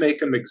can't make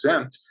them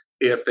exempt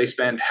if they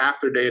spend half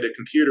their day at a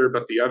computer,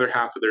 but the other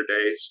half of their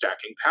day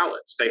stacking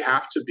pallets. They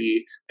have to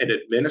be an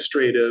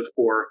administrative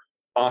or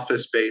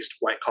office-based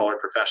white-collar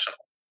professional.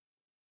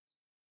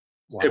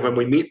 Wow. And when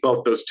we meet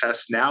both those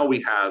tests, now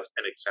we have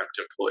an exempt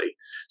employee.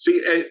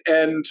 See,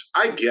 and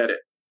I get it,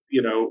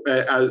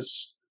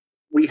 as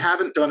we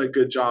haven't done a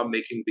good job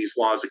making these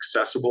laws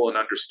accessible and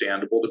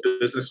understandable to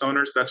business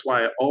owners. That's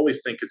why I always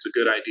think it's a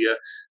good idea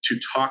to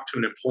talk to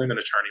an employment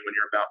attorney when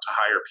you're about to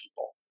hire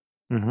people.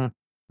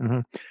 Mm-hmm.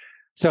 Mm-hmm.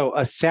 So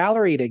a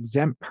salaried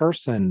exempt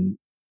person,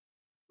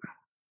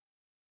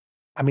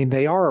 I mean,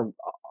 they are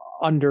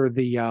under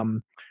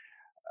the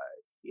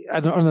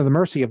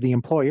mercy of the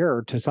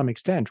employer to some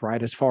extent,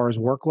 right? As far as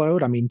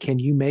workload, I mean, can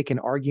you make an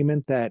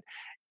argument that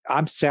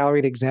I'm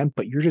salaried exempt,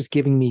 but you're just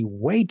giving me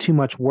way too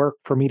much work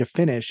for me to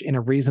finish in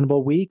a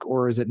reasonable week?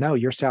 Or is it, no,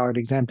 you're salaried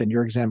exempt and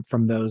you're exempt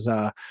from those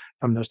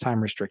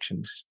time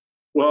restrictions?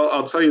 Well,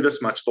 I'll tell you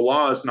this much. The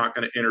law is not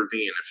going to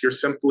intervene. If you're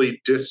simply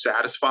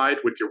dissatisfied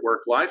with your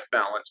work-life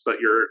balance,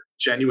 but you're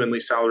genuinely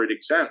salaried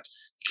exempt,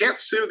 you can't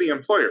sue the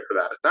employer for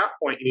that. At that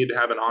point, you need to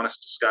have an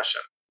honest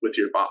discussion with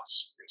your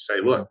boss and say,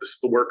 look, this is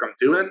the work I'm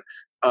doing.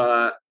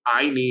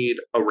 I need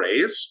a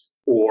raise,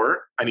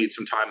 or I need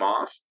some time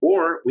off,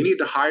 or we need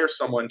to hire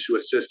someone to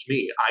assist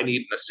me. I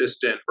need an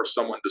assistant or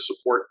someone to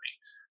support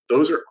me.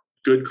 Those are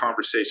good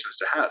conversations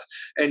to have.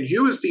 And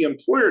you as the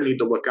employer need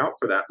to look out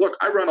for that. Look,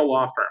 I run a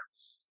law firm.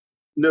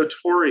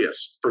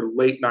 Notorious for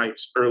late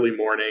nights, early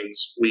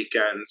mornings,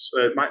 weekends.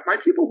 My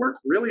people work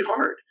really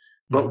hard,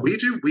 but we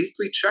do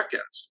weekly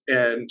check-ins,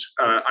 and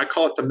I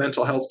call it the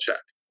mental health check.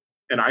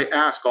 And I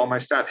ask all my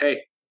staff,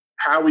 hey,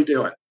 how are we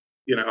doing?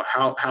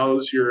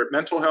 How's your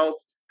mental health?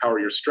 How are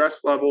your stress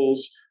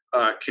levels?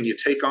 Can you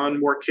take on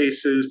more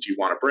cases? Do you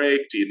want a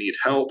break? Do you need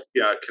help?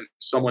 Can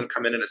someone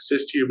come in and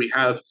assist you? We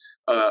have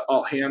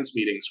all hands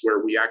meetings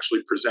where we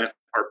actually present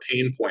our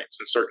pain points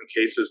in certain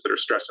cases that are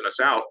stressing us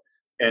out.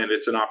 And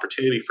it's an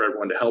opportunity for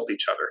everyone to help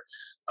each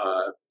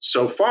other.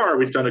 So far,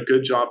 we've done a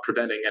good job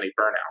preventing any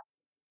burnout.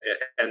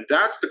 And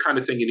that's the kind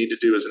of thing you need to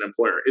do as an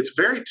employer. It's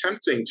very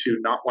tempting to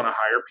not want to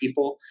hire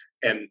people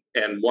and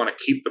want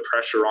to keep the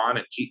pressure on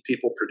and keep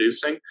people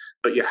producing,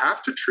 but you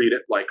have to treat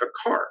it like a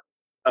car.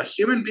 A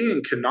human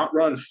being cannot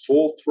run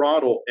full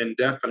throttle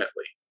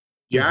indefinitely.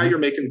 Yeah, you're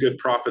making good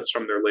profits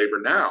from their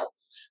labor now,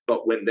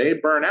 but when they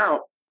burnout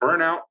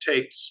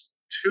takes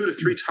 2 to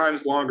 3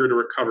 times longer to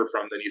recover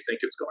from than you think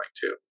it's going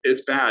to.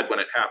 It's bad when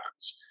it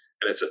happens,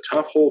 and it's a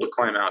tough hole to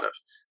climb out of.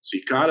 So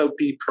you got to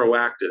be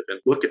proactive and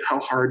look at how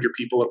hard your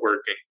people are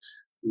working,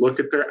 look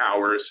at their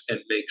hours, and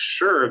make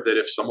sure that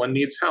if someone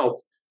needs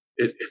help,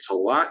 it's a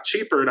lot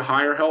cheaper to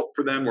hire help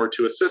for them or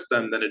to assist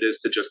them than it is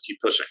to just keep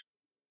pushing.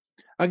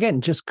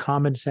 Again, just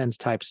common sense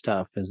type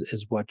stuff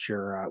is what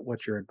you're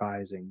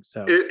advising.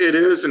 So it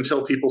is,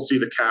 until people see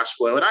the cash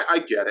flow, and I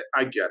get it.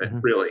 I get it.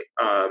 Really,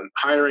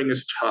 hiring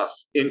is tough.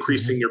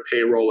 Increasing your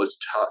payroll is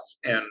tough,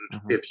 and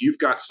if you've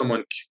got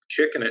someone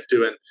kicking it,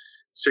 doing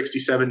 60,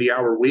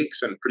 70-hour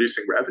weeks and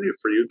producing revenue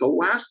for you, the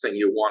last thing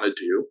you want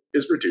to do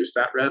is reduce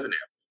that revenue.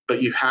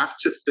 But you have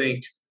to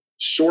think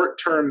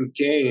short-term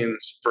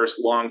gains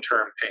versus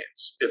long-term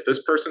pains. If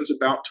this person's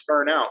about to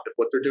burn out, if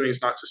what they're doing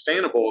is not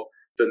sustainable,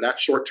 then that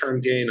short-term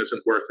gain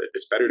isn't worth it.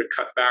 It's better to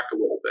cut back a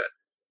little bit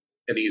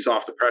and ease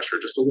off the pressure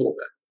just a little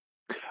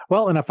bit.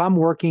 Well, and if I'm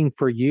working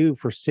for you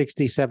for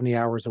 60, 70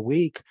 hours a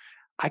week,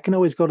 I can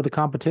always go to the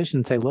competition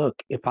and say,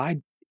 look, if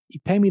you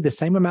pay me the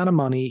same amount of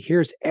money,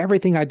 here's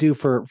everything I do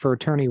for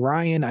attorney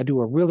Ryan. I do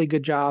a really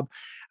good job.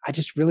 I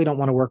just really don't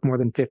want to work more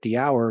than 50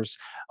 hours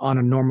on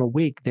a normal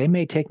week. They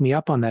may take me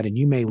up on that, and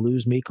you may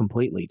lose me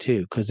completely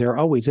too, because there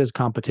always is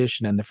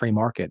competition in the free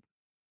market.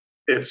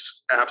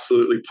 It's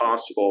absolutely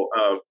possible.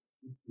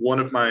 one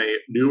of my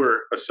newer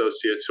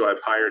associates who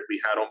I've hired, we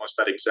had almost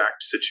that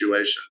exact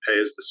situation. Pay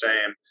is the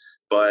same,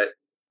 but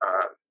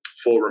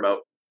full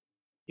remote.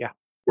 Yeah.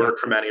 Yeah. Work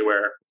from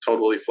anywhere,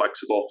 totally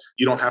flexible.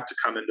 You don't have to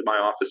come into my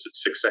office at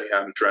 6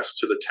 a.m. dressed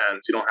to the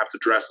tens. You don't have to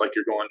dress like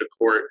you're going to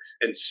court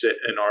and sit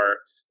in our,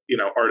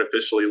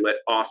 artificially lit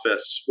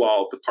office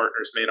while the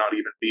partners may not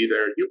even be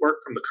there. You work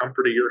from the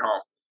comfort of your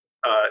home.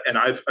 And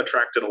I've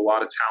attracted a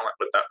lot of talent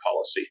with that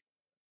policy.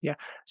 Yeah.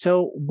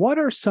 So, what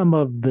are some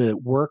of the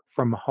work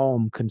from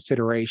home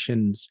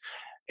considerations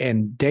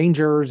and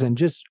dangers, and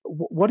just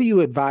what do you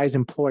advise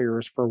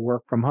employers for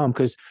work from home?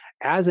 Because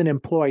as an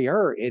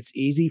employer, it's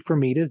easy for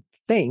me to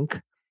think,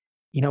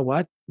 you know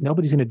what?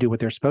 Nobody's going to do what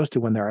they're supposed to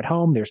when they're at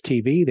home. There's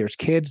TV, there's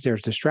kids,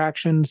 there's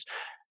distractions.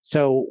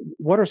 So,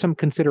 what are some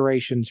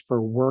considerations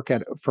for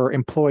for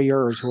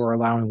employers who are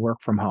allowing work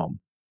from home?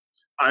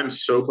 I'm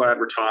so glad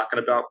we're talking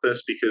about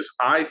this because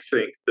I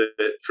think that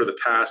for the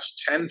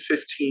past 10,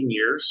 15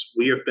 years,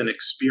 we have been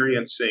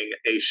experiencing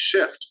a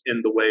shift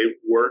in the way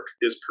work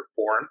is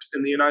performed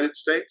in the United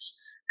States.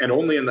 And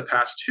only in the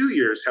past 2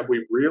 years have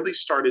we really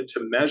started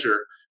to measure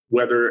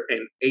whether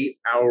an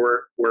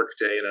 8-hour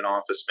workday in an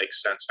office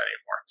makes sense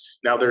anymore.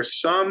 Now, there's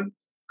some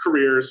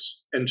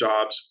careers and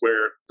jobs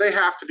where they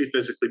have to be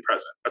physically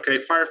present. Okay,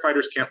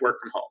 firefighters can't work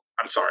from home.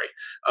 I'm sorry.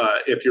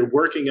 If you're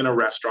working in a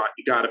restaurant,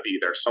 you got to be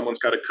there. Someone's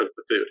got to cook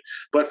the food.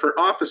 But for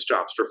office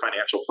jobs, for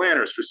financial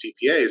planners, for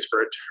CPAs,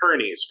 for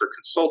attorneys, for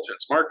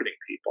consultants, marketing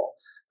people,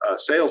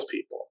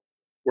 salespeople,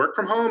 work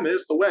from home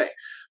is the way.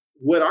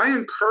 What I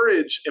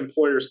encourage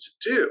employers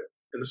to do,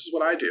 and this is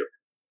what I do,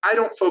 I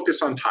don't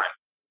focus on time.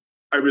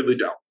 I really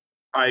don't.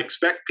 I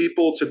expect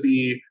people to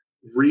be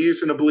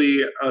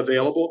reasonably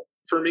available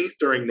for me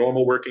during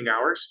normal working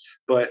hours,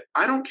 but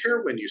I don't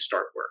care when you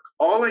start work.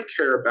 All I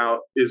care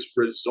about is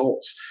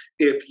results.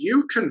 If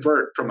you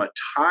convert from a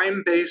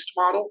time-based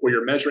model where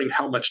you're measuring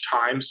how much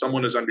time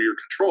someone is under your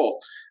control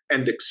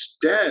and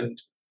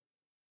extend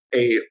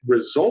a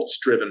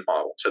results-driven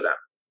model to them,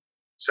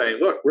 saying,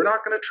 look, we're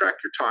not going to track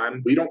your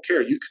time. We don't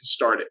care. You can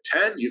start at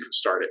 10, you can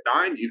start at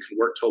 9, you can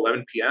work till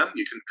 11 p.m.,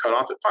 you can cut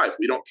off at 5.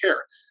 We don't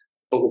care.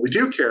 But what we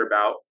do care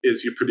about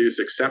is you produce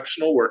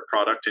exceptional work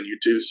product and you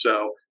do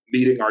so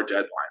meeting our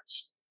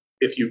deadlines.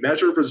 If you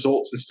measure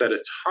results instead of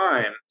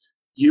time,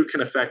 you can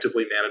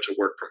effectively manage a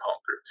work from home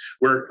group.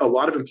 Where a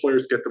lot of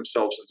employers get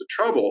themselves into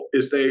trouble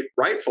is they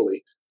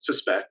rightfully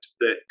suspect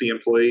that the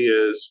employee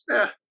is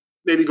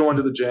maybe going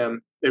to the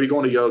gym, maybe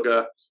going to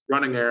yoga,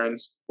 running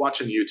errands,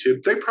 watching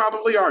YouTube. They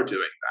probably are doing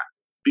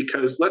that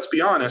because let's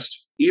be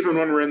honest, even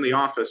when we're in the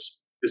office,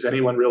 is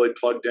anyone really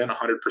plugged in 100%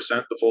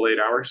 the full 8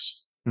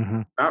 hours?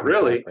 Mm-hmm. Not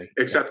really,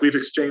 except we've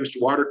exchanged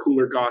water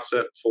cooler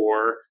gossip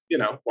for,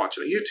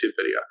 watching a YouTube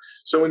video.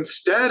 So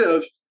instead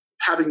of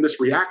having this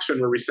reaction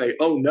where we say,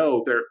 oh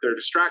no, they're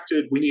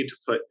distracted, we need to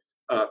put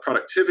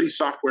productivity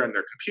software in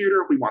their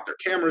computer, we want their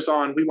cameras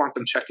on, we want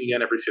them checking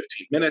in every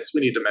 15 minutes,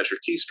 we need to measure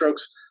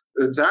keystrokes,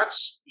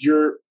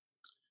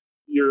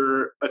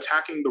 you're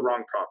attacking the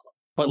wrong problem.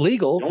 But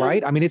legal,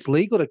 right? I mean, it's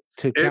legal to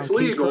count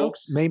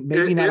keystrokes.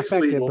 Maybe not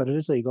effective, legal. But it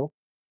is legal.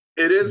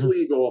 It is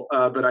legal,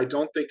 but I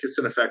don't think it's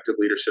an effective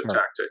leadership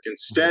tactic.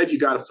 Instead, you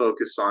got to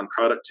focus on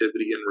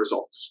productivity and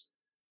results.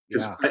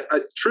 Because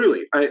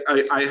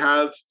I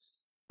have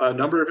a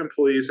number of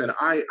employees, and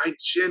I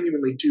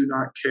genuinely do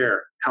not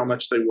care how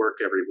much they work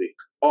every week.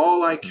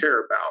 All I care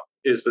about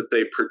is that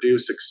they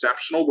produce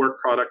exceptional work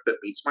product that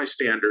meets my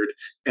standard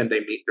and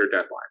they meet their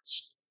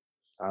deadlines.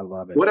 I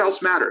love it. What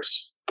else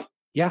matters?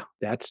 Yeah,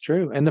 that's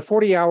true. And the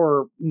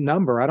 40-hour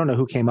number, I don't know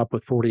who came up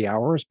with 40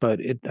 hours, but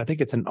I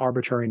think it's an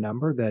arbitrary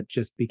number that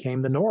just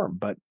became the norm,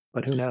 but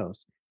who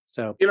knows?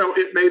 So,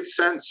 it made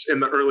sense in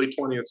the early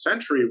 20th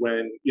century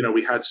when,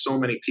 we had so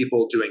many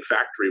people doing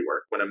factory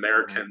work, when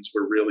Americans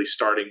were really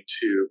starting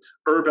to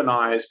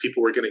urbanize,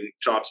 people were getting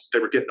jobs, they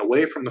were getting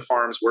away from the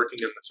farms, working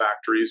in the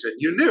factories. And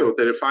you knew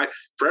that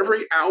for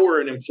every hour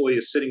an employee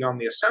is sitting on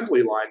the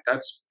assembly line,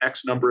 that's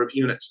X number of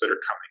units that are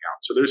coming out.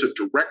 So there's a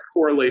direct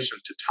correlation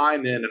to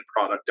time in and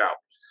product out.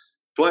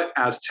 But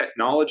as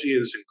technology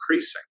is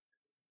increasing,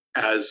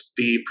 as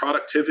the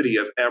productivity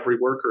of every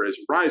worker is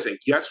rising.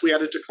 Yes, we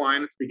had a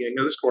decline at the beginning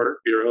of this quarter.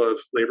 Bureau of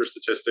Labor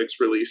Statistics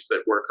released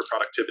that worker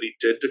productivity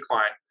did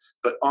decline,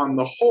 but on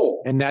the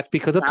whole, and that's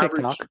because of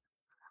TikTok.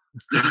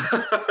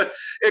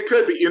 It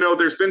could be.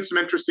 There's been some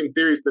interesting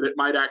theories that it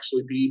might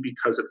actually be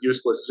because of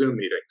useless Zoom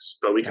meetings,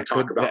 but we can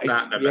talk about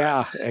that in a minute.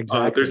 Yeah,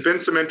 exactly. There's been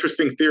some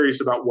interesting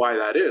theories about why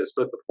that is,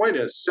 but the point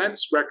is,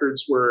 since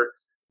records were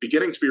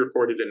beginning to be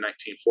recorded in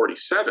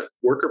 1947,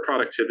 worker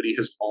productivity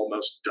has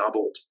almost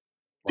doubled.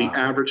 Wow. The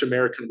average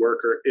American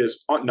worker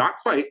is not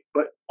quite,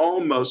 but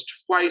almost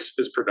twice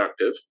as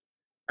productive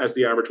as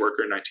the average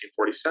worker in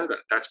 1947.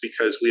 That's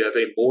because we have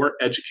a more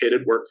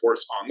educated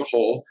workforce on the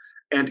whole,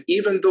 and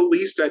even the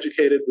least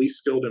educated, least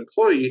skilled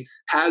employee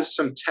has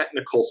some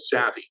technical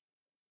savvy.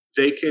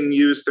 They can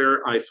use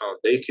their iPhone,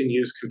 they can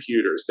use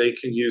computers, they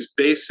can use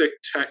basic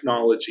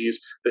technologies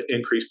that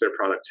increase their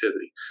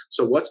productivity.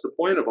 So what's the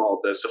point of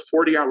all of this? A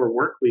 40-hour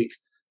work week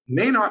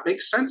may not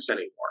make sense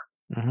anymore.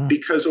 Mhm.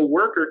 because a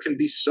worker can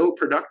be so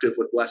productive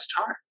with less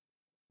time.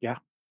 Yeah.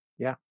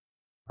 Yeah.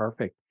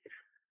 Perfect.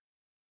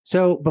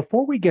 So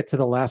before we get to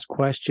the last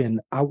question,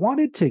 I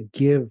wanted to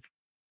give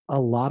a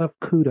lot of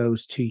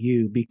kudos to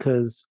you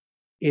because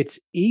it's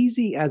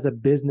easy as a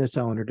business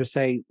owner to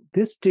say,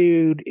 this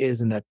dude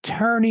is an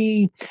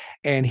attorney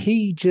and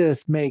he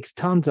just makes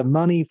tons of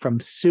money from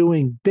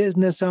suing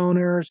business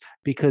owners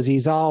because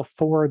he's all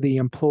for the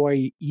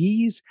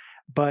employees.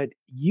 But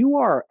you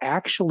are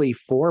actually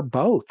for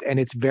both. And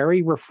it's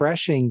very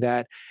refreshing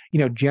that,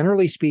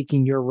 generally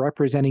speaking, you're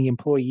representing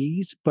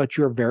employees, but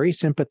you're very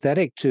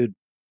sympathetic to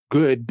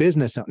good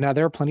business. Now,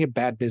 there are plenty of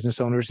bad business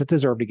owners that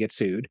deserve to get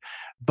sued,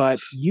 but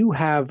you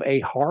have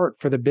a heart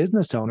for the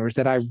business owners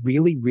that I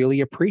really,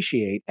 really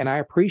appreciate. And I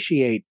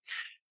appreciate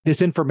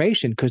this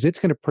information because it's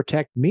going to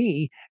protect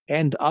me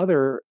and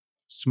other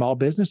small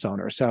business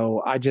owners.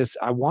 So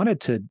I wanted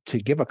to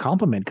give a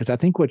compliment because I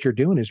think what you're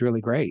doing is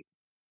really great.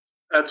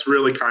 That's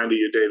really kind of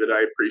you, David.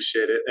 I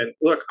appreciate it. And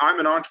look, I'm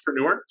an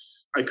entrepreneur.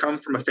 I come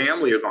from a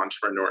family of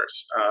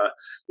entrepreneurs.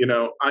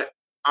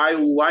 I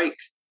like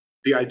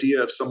the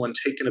idea of someone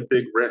taking a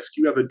big risk.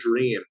 You have a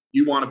dream.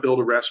 You want to build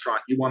a restaurant.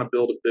 You want to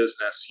build a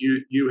business.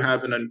 You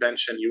have an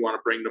invention you want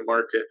to bring to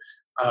market.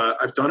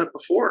 I've done it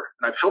before,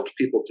 and I've helped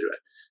people do it.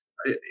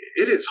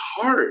 It is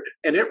hard,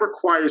 and it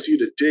requires you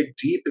to dig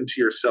deep into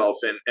yourself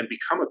and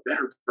become a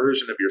better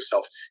version of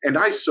yourself. And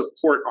I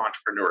support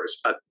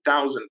entrepreneurs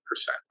 1,000%.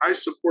 I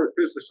support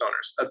business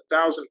owners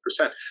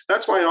 1,000%.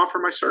 That's why I offer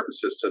my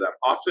services to them,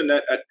 often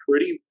at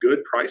pretty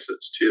good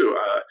prices too.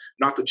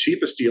 Not the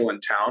cheapest deal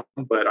in town,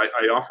 but I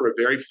offer a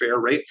very fair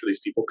rate for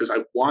these people because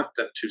I want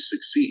them to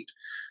succeed.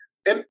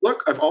 And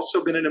look, I've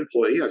also been an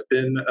employee. I've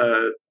been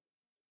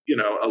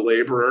a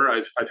laborer.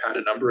 I've had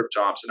a number of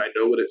jobs, and I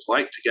know what it's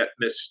like to get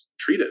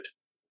mistreated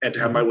and to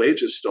have my Mhm.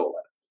 wages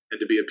stolen and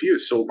to be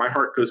abused. So my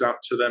heart goes out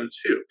to them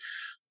too.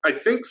 I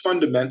think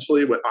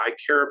fundamentally what I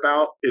care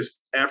about is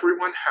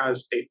everyone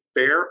has a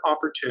fair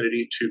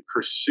opportunity to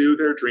pursue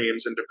their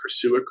dreams and to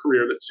pursue a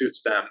career that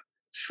suits them,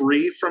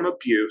 free from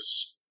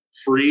abuse,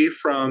 free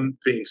from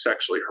being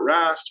sexually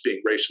harassed,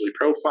 being racially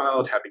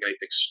profiled, having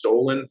anything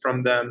stolen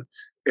from them.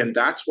 And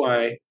that's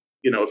why,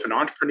 if an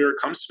entrepreneur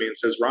comes to me and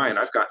says, Ryan,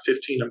 I've got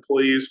 15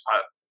 employees,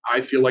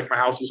 I feel like my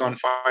house is on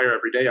fire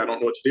every day, I don't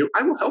know what to do,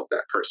 I will help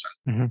that person.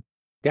 Mhm.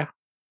 Yeah,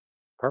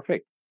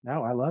 perfect.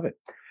 No, I love it.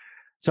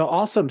 So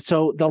awesome.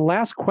 So the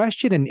last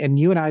question, and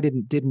you and I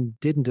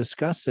didn't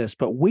discuss this,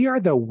 but we are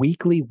the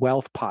Weekly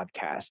Wealth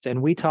Podcast,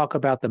 and we talk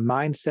about the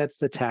mindsets,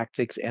 the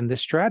tactics, and the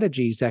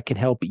strategies that can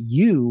help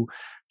you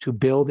to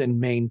build and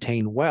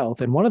maintain wealth.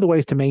 And one of the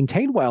ways to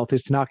maintain wealth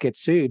is to not get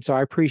sued. So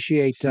I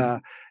appreciate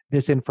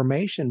this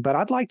information, but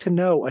I'd like to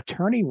know,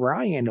 Attorney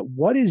Ryan,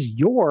 what is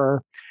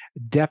your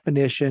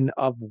definition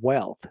of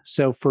wealth?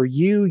 So for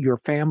you, your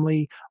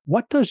family,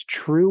 what does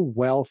true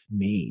wealth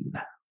mean?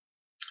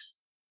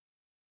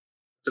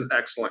 It's an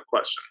excellent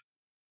question.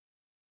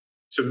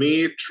 To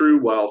me,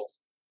 true wealth,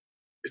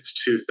 it's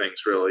two things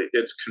really.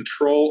 It's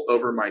control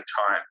over my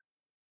time.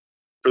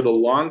 For the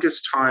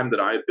longest time that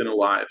I've been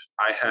alive,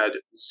 I had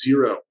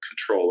zero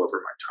control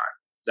over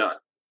my time. None.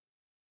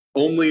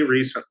 Only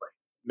recently,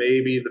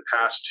 maybe the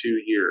past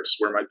 2 years,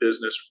 where my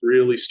business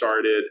really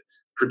started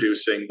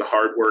producing, the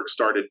hard work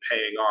started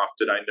paying off,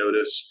 did I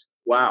notice,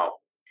 wow,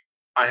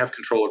 I have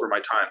control over my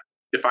time.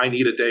 If I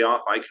need a day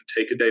off, I can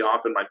take a day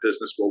off and my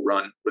business will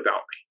run without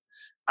me.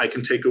 I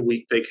can take a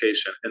week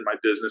vacation and my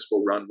business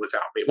will run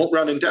without me. It won't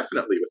run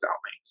indefinitely without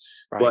me.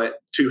 Right. But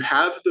to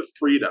have the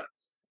freedom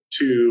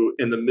to,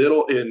 in the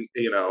middle, in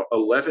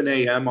 11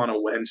 a.m. on a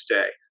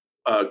Wednesday,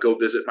 go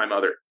visit my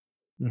mother,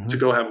 to Mhm.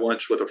 go have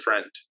lunch with a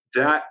friend,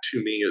 that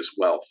to me is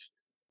wealth.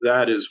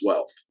 That is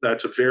wealth.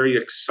 That's a very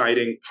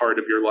exciting part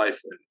of your life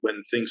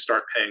when things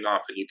start paying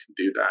off and you can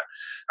do that.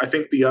 I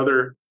think the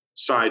other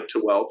side to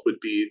wealth would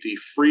be the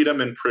freedom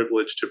and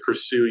privilege to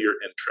pursue your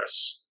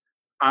interests.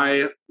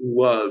 I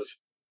love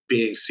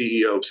being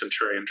CEO of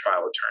Centurion Trial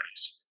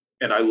Attorneys,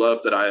 and I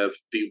love that I have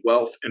the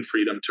wealth and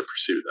freedom to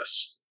pursue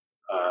this.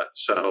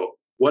 So,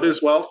 what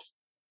is wealth?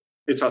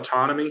 It's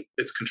autonomy,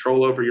 it's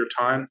control over your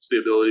time, it's the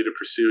ability to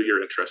pursue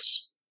your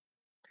interests.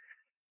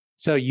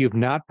 So you've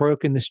not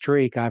broken the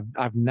streak.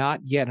 I've not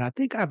yet. And I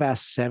think I've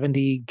asked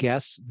 70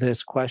 guests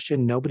this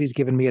question. Nobody's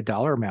given me a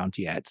dollar amount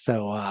yet.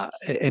 So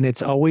and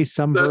it's always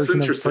some That's version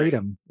of interesting.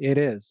 freedom. It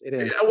is. It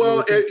Yeah, is. You well,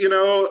 would think.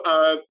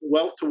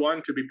 wealth to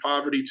one could be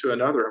poverty to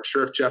another. I'm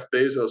sure if Jeff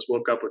Bezos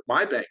woke up with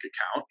my bank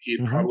account,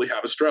 he'd Mhm. probably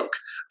have a stroke.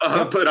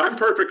 Yep. But I'm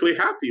perfectly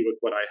happy with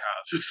what I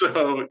have.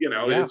 So,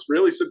 Yeah. it's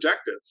really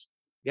subjective.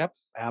 Yep.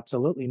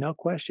 Absolutely. No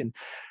question.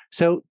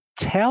 So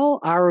tell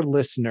our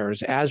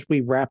listeners as we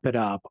wrap it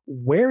up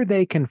where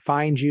they can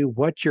find you,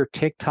 what your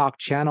TikTok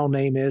channel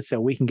name is, so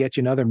we can get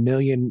you another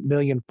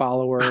million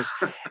followers,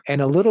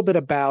 and a little bit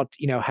about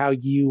how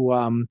you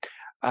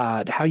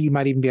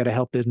might even be able to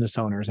help business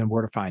owners and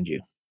where to find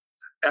you.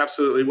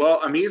 Absolutely. Well,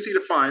 I'm easy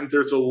to find.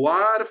 There's a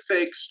lot of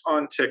fakes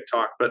on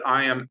TikTok, but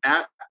I am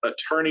at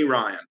Attorney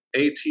Ryan,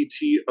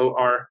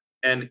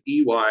 Attorney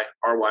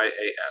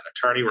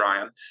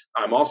Ryan.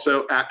 I'm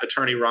also at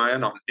Attorney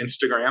Ryan on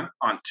Instagram.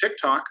 On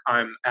TikTok,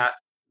 I'm at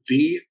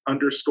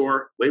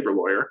 _labor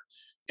lawyer.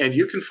 And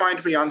you can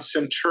find me on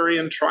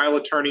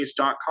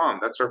CenturionTrialAttorneys.com.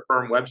 That's our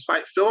firm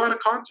website. Fill out a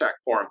contact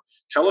form.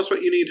 Tell us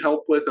what you need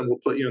help with, and we'll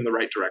put you in the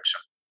right direction.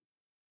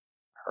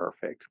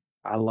 Perfect.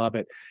 I love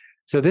it.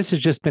 So this has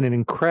just been an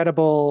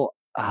incredible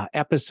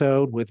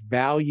episode with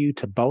value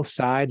to both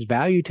sides,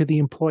 value to the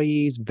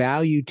employees,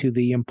 value to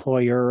the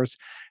employers.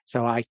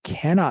 So I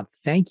cannot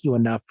thank you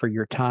enough for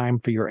your time,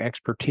 for your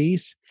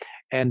expertise.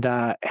 And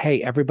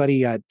hey,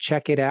 everybody,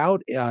 check it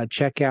out.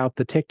 Check out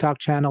the TikTok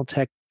channel.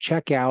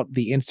 Check out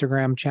the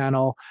Instagram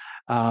channel.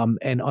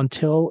 And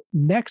until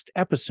next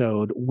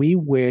episode, we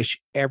wish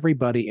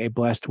everybody a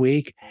blessed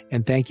week.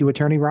 And thank you,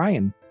 Attorney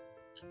Ryan.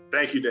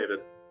 Thank you,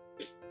 David.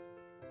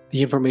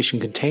 The information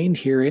contained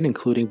herein,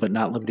 including but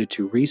not limited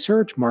to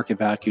research, market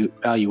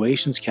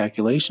valuations,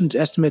 calculations,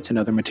 estimates, and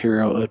other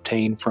material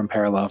obtained from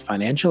Parallel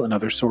Financial and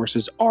other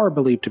sources, are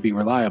believed to be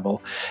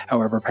reliable.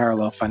 However,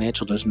 Parallel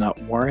Financial does not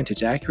warrant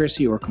its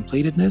accuracy or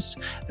completeness.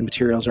 The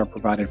materials are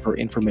provided for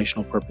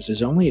informational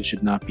purposes only. It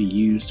should not be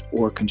used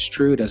or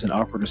construed as an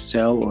offer to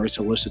sell or a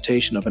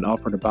solicitation of an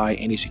offer to buy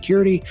any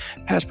security.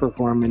 Past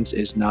performance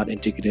is not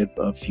indicative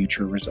of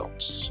future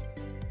results.